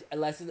 bro. I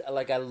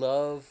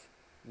love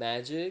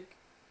magic,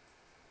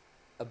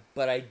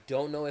 but I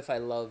don't know if I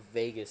love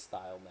Vegas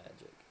style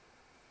magic.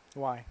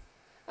 Why?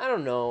 I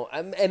don't know.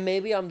 And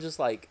maybe I'm just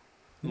like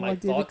my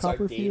thoughts are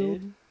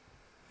dated.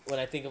 When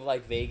I think of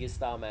like Vegas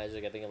style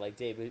magic, I think of like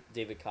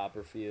David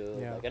Copperfield.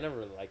 Yeah. Like I never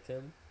really liked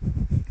him.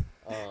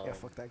 Yeah,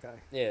 fuck that guy.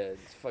 Yeah,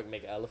 just fucking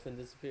make an elephant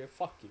disappear.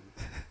 Fuck you.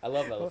 I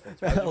love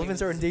elephants. Why would you make Elephants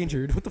them are disappear?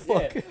 endangered. What the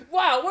fuck? Yeah.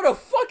 Wow, what a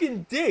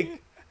fucking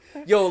dick.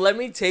 Yo, let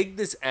me take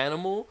this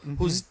animal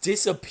who's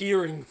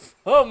disappearing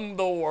from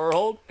the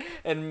world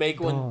and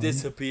make one Gone.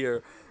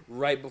 disappear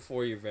right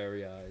before your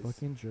very eyes.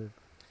 Fucking jerk.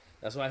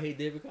 That's why I hate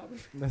David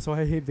Copperfield. That's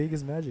why I hate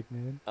Vegas magic,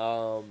 man.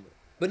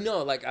 But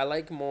no, like I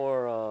like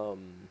more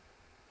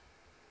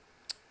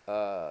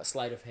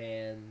sleight of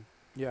hand,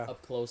 Yeah.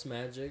 up close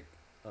magic.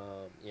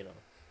 You know,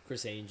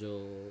 Chris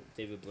Angel,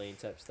 David Blaine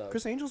type stuff.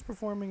 Chris Angel's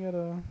performing at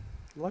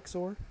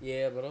Luxor.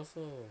 Yeah, but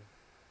also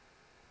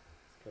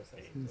Chris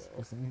Angel. He's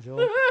Chris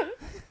Angel.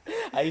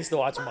 I used to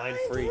watch Mind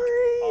Freak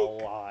a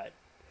lot.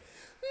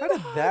 How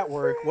did that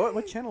work?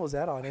 What channel is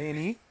that on?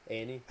 A&E?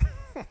 A&E.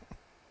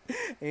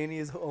 A&E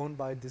is owned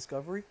by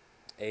Discovery.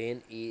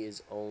 A&E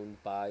is owned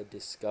by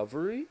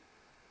Discovery?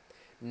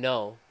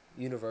 No,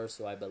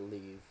 Universal, I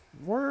believe.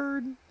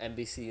 Word.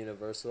 NBC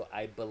Universal,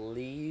 I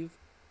believe.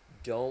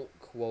 Don't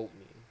quote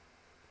me.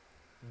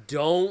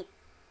 Don't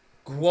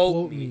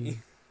quote me.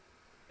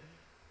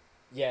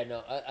 Yeah,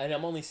 no, and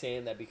I'm only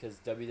saying that because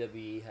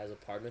WWE has a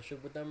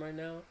partnership with them right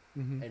now,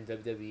 Mm-hmm. and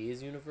WWE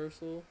is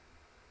Universal.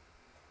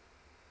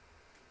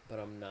 But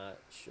I'm not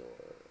sure.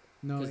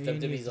 No, Because A&E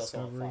WWE is is also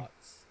on Discovery.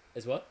 Fox.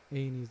 Is what?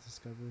 A&E is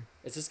Discovery.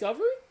 It's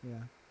Discovery? Yeah.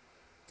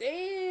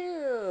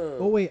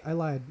 Damn. Oh wait, I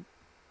lied.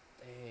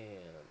 Damn.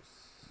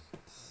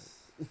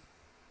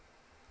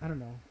 I don't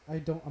know.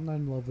 I'm not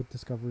in love with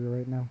Discovery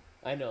right now.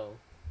 I know.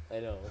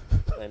 It's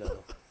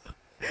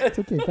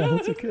okay, pal.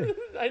 It's okay.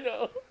 I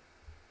know.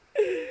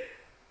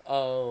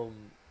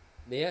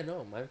 But yeah,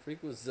 no, Mind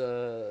Freak was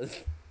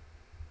it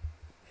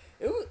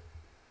was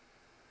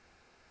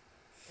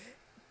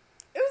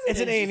It's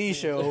an A&E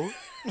interesting- show.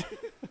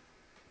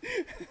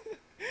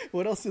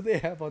 What else do they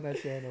have on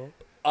that channel?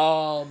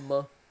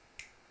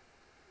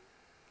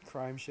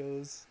 Crime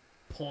shows.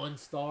 Pawn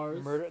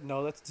Stars. Murder.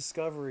 No, that's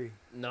Discovery.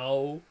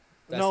 No.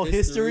 That's No,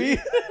 history.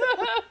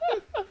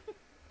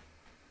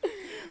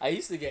 I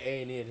used to get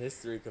A&E and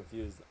history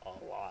confused a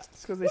lot.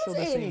 It's because they What show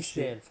does the A&E same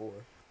shit. stand for?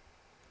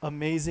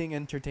 Amazing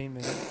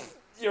entertainment.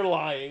 You're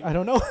lying. I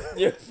don't know.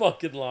 You're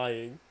fucking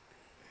lying.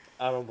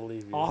 I don't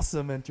believe you.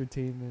 Awesome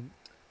entertainment.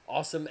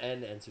 Awesome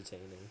and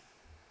entertaining.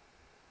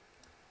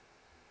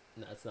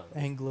 No, that's not. What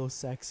it's-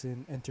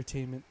 Anglo-Saxon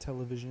entertainment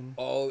television.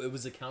 Oh, it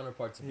was a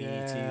counterpart to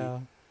BET. Yeah.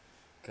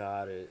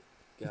 Got it.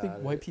 I Got think it.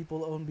 white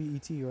people own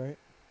BET, right?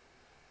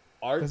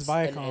 Arts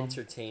That's and Viacom.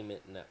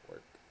 Entertainment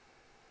Network.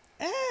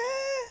 Eh.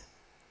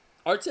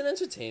 Arts and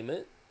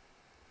Entertainment.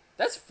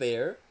 That's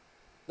fair.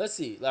 Let's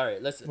see. All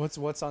right, let's.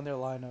 What's on their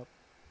lineup?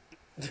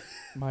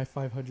 My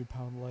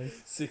 500-pound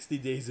life 60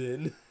 Days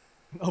In.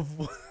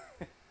 of.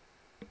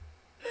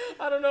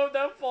 I don't know if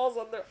that falls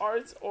under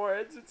arts or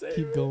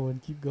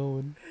entertainment. Keep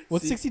going.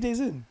 What's See- 60 Days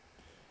In?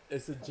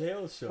 It's a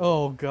jail show.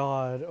 Oh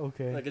God.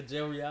 Okay. Like a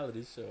jail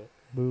reality show.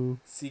 Boo.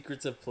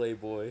 Secrets of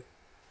Playboy.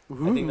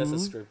 I think that's a Ooh.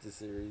 scripted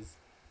series.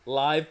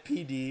 Live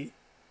PD.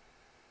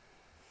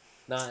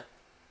 Not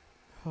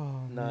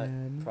Oh not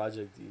man.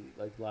 Project D.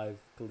 Like Live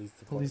Police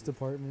Department. Police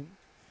department.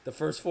 The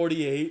First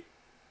 48.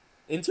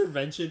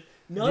 Intervention.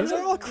 None These of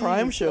are all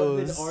crime these have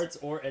been shows. arts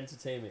or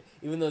entertainment.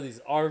 Even though these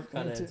are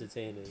kind of Enter-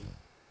 entertaining.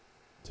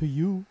 To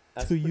you.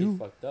 That's to pretty you.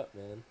 fucked up,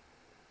 man.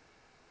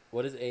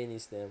 What does A&E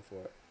stand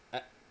for?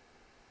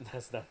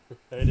 That's not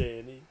right,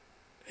 A&E.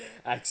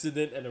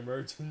 Accident and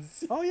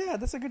Emergency. Oh yeah,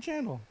 that's a good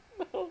channel.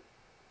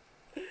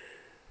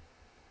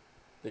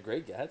 The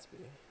Great Gatsby.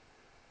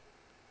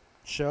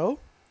 Show.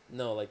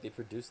 No, like they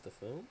produced the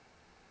film.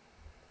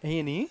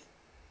 A&E.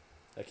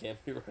 That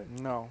can't be right.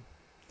 No.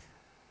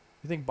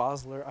 You think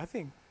Bosler? I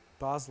think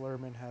Baz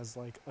Luhrmann has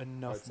like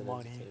enough Arts and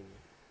money entertainment.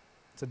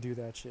 to do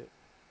that shit.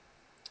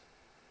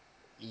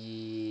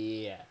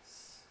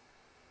 Yes.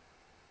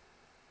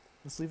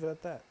 Let's leave it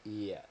at that.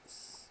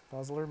 Yes.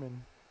 Baz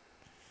Luhrmann.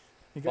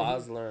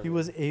 Baz Luhrmann. He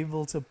was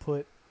able to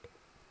put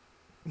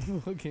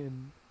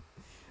fucking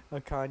a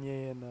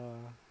Kanye and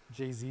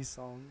Jay-Z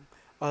song,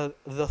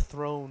 the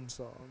Throne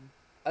song.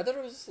 I thought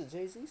it was just a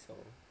Jay-Z song.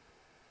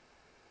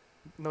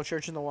 No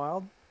Church in the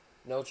Wild.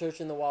 No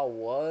Church in the Wild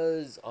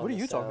was on What are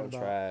the you talking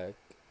about? soundtrack.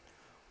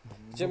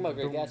 You're talking about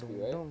Great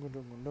Gatsby, right?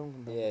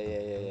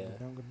 Yeah.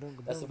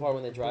 That's the part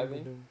when they're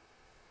driving?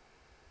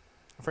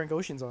 Frank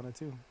Ocean's on it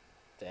too,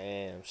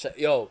 Damn.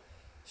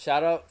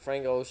 Shout out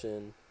Frank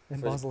Ocean and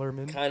for Baz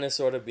Luhrmann. kind of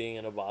sort of being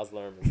in a Baz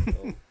Luhrmann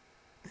film.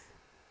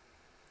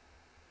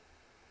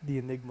 The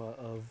enigma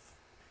of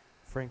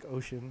Frank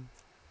Ocean.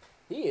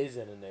 He is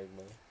an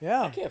enigma. I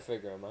Yeah, can't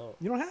figure him out.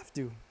 you don't have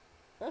to.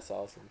 That's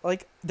awesome.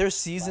 Like, there's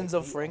seasons Like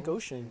of the Frank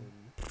Ocean,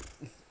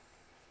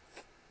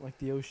 like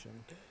the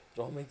ocean, It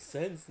all makes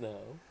sense now.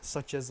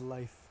 such as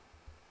life.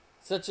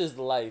 Such is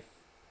life,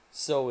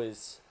 so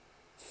is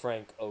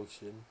Frank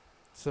Ocean.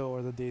 So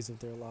are the days of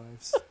their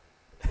lives.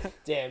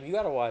 Damn, you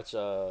gotta watch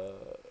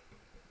Oh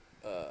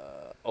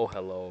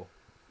Hello.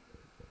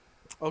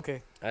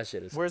 Okay, That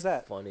shit is where's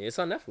that? funny. It's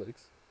on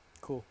Netflix.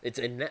 Cool. It's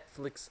a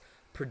Netflix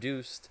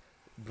produced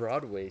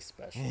Broadway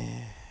special.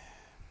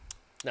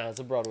 No, it's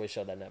a Broadway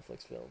show that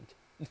Netflix filmed.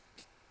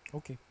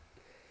 Okay,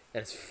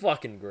 And it's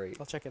fucking great.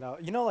 I'll check it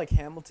out. You know, like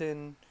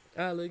Hamilton.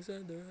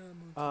 Alexander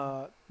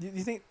Hamilton. Do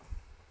you think?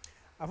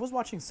 I was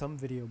watching some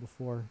video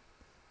before,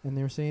 and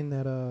they were saying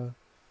that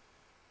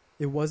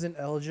it wasn't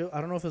eligible. I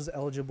don't know if it was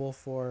eligible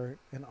for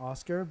an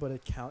Oscar, but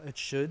it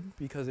should,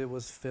 because it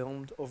was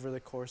filmed over the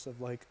course of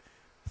like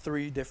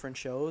 3 different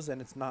shows,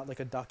 and it's not like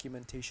a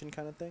documentation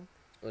kind of thing.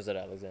 Was it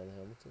Alexander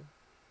Hamilton?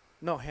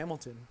 No,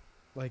 Hamilton,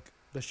 like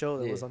the show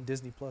that was Yeah. on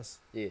Disney Plus.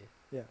 Yeah.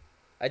 Yeah.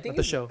 I think Not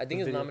the show, I think the it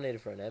was video.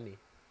 nominated for an Emmy.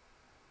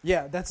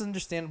 Yeah, that's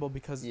understandable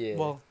because Yeah.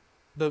 well,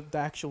 the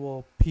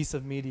actual piece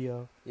of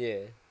media,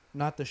 Yeah.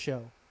 not the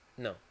show.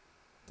 No.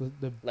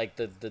 The Like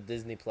the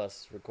Disney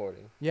Plus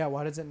recording. yeah.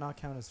 Why does it not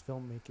count as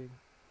filmmaking?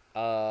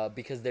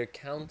 Because they're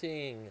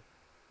counting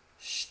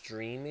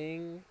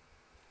streaming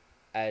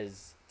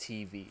as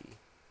TV.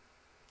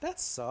 That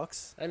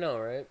sucks. I know,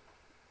 right?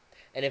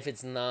 And if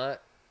it's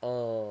not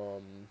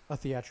A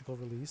theatrical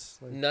release,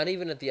 like not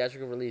even a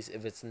theatrical release,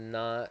 if it's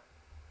not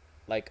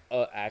like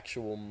a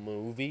actual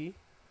movie,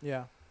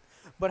 yeah.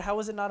 But how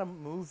is it not a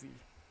movie?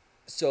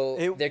 so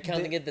It- they're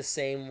counting the- it the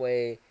same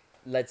way.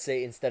 Let's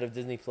say instead of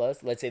Disney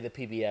Plus, let's say the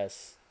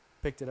PBS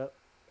Picked it up.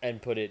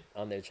 and put it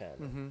on their channel.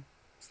 Mm-hmm.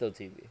 Still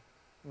TV.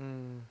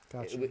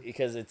 Gotcha.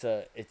 Because it's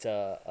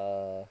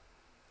a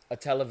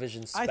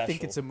television special. I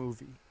think it's a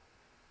movie.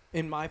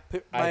 In my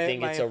I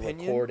think it's a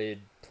opinion,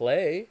 recorded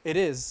play. It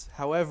is.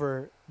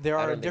 However, there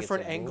I are don't think it's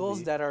different a angles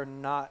movie. that are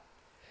not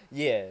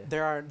Yeah.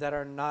 that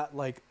are not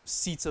like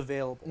seats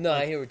available. No,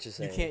 Like, I hear what you're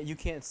saying. you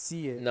can't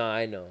see it. No,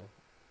 I know.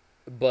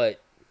 But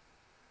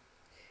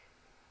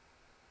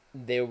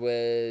there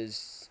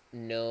was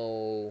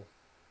no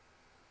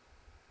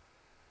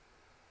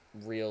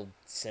real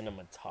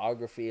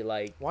cinematography.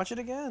 Like, Watch it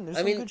again. There's I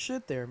some mean, good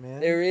shit there, man.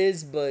 there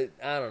is, but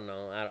I don't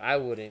know. I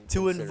wouldn't.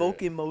 To consider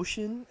invoke it.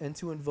 emotion and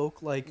to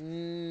invoke like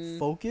Mm,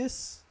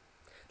 focus.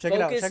 Check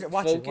it out. Check it.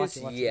 Watch it. Focus,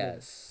 Watch it.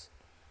 yes.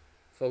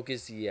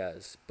 Focus,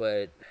 yes.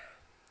 But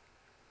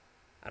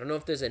I don't know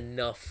if there's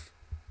enough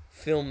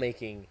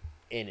filmmaking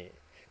in it.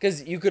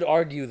 Because you could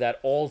argue that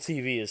all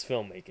TV is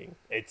filmmaking.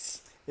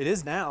 It's, It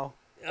is now.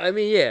 I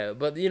mean, yeah,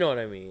 but you know what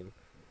I mean.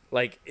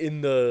 Like,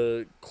 in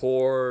the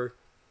core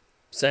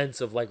sense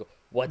of, like,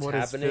 what's What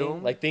is happening.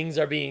 film? Like, things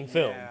are being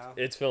filmed. Yeah.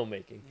 It's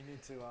filmmaking. You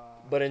need to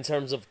But in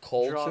terms of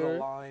culture, draw the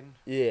line.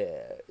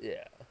 yeah.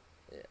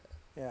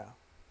 Yeah.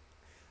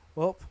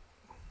 Well,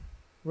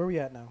 where are we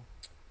at now?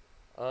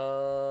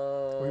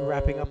 Are we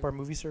wrapping up our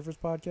movie surfers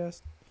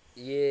podcast?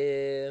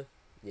 Yeah.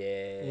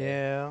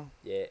 Yeah.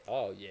 Yeah.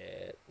 Oh,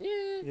 yeah.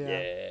 Yeah. Yeah.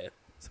 Yeah.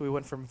 So we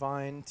went from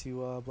Vine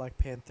to Black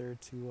Panther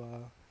to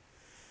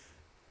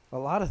a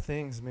lot of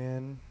things,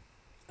 man.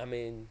 I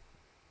mean,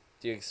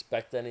 do you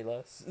expect any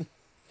less?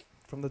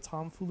 From the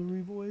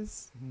Tomfoolery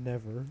Boys,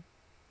 never,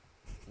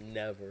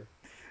 Never.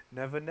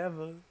 never,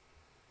 never.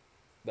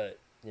 But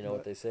you know what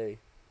What? they say.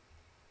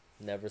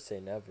 Never say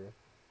never.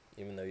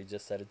 Even though you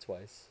just said it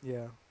twice.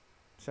 Yeah.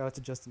 Shout out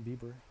to Justin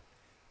Bieber.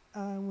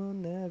 I will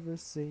never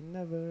say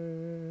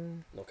never.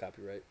 No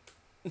copyright.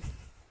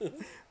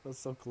 That's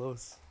so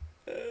close.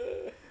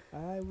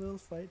 I will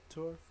fight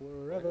Tor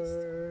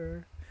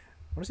forever.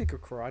 I want to see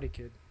Karate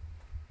Kid.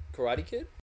 Karate Kid?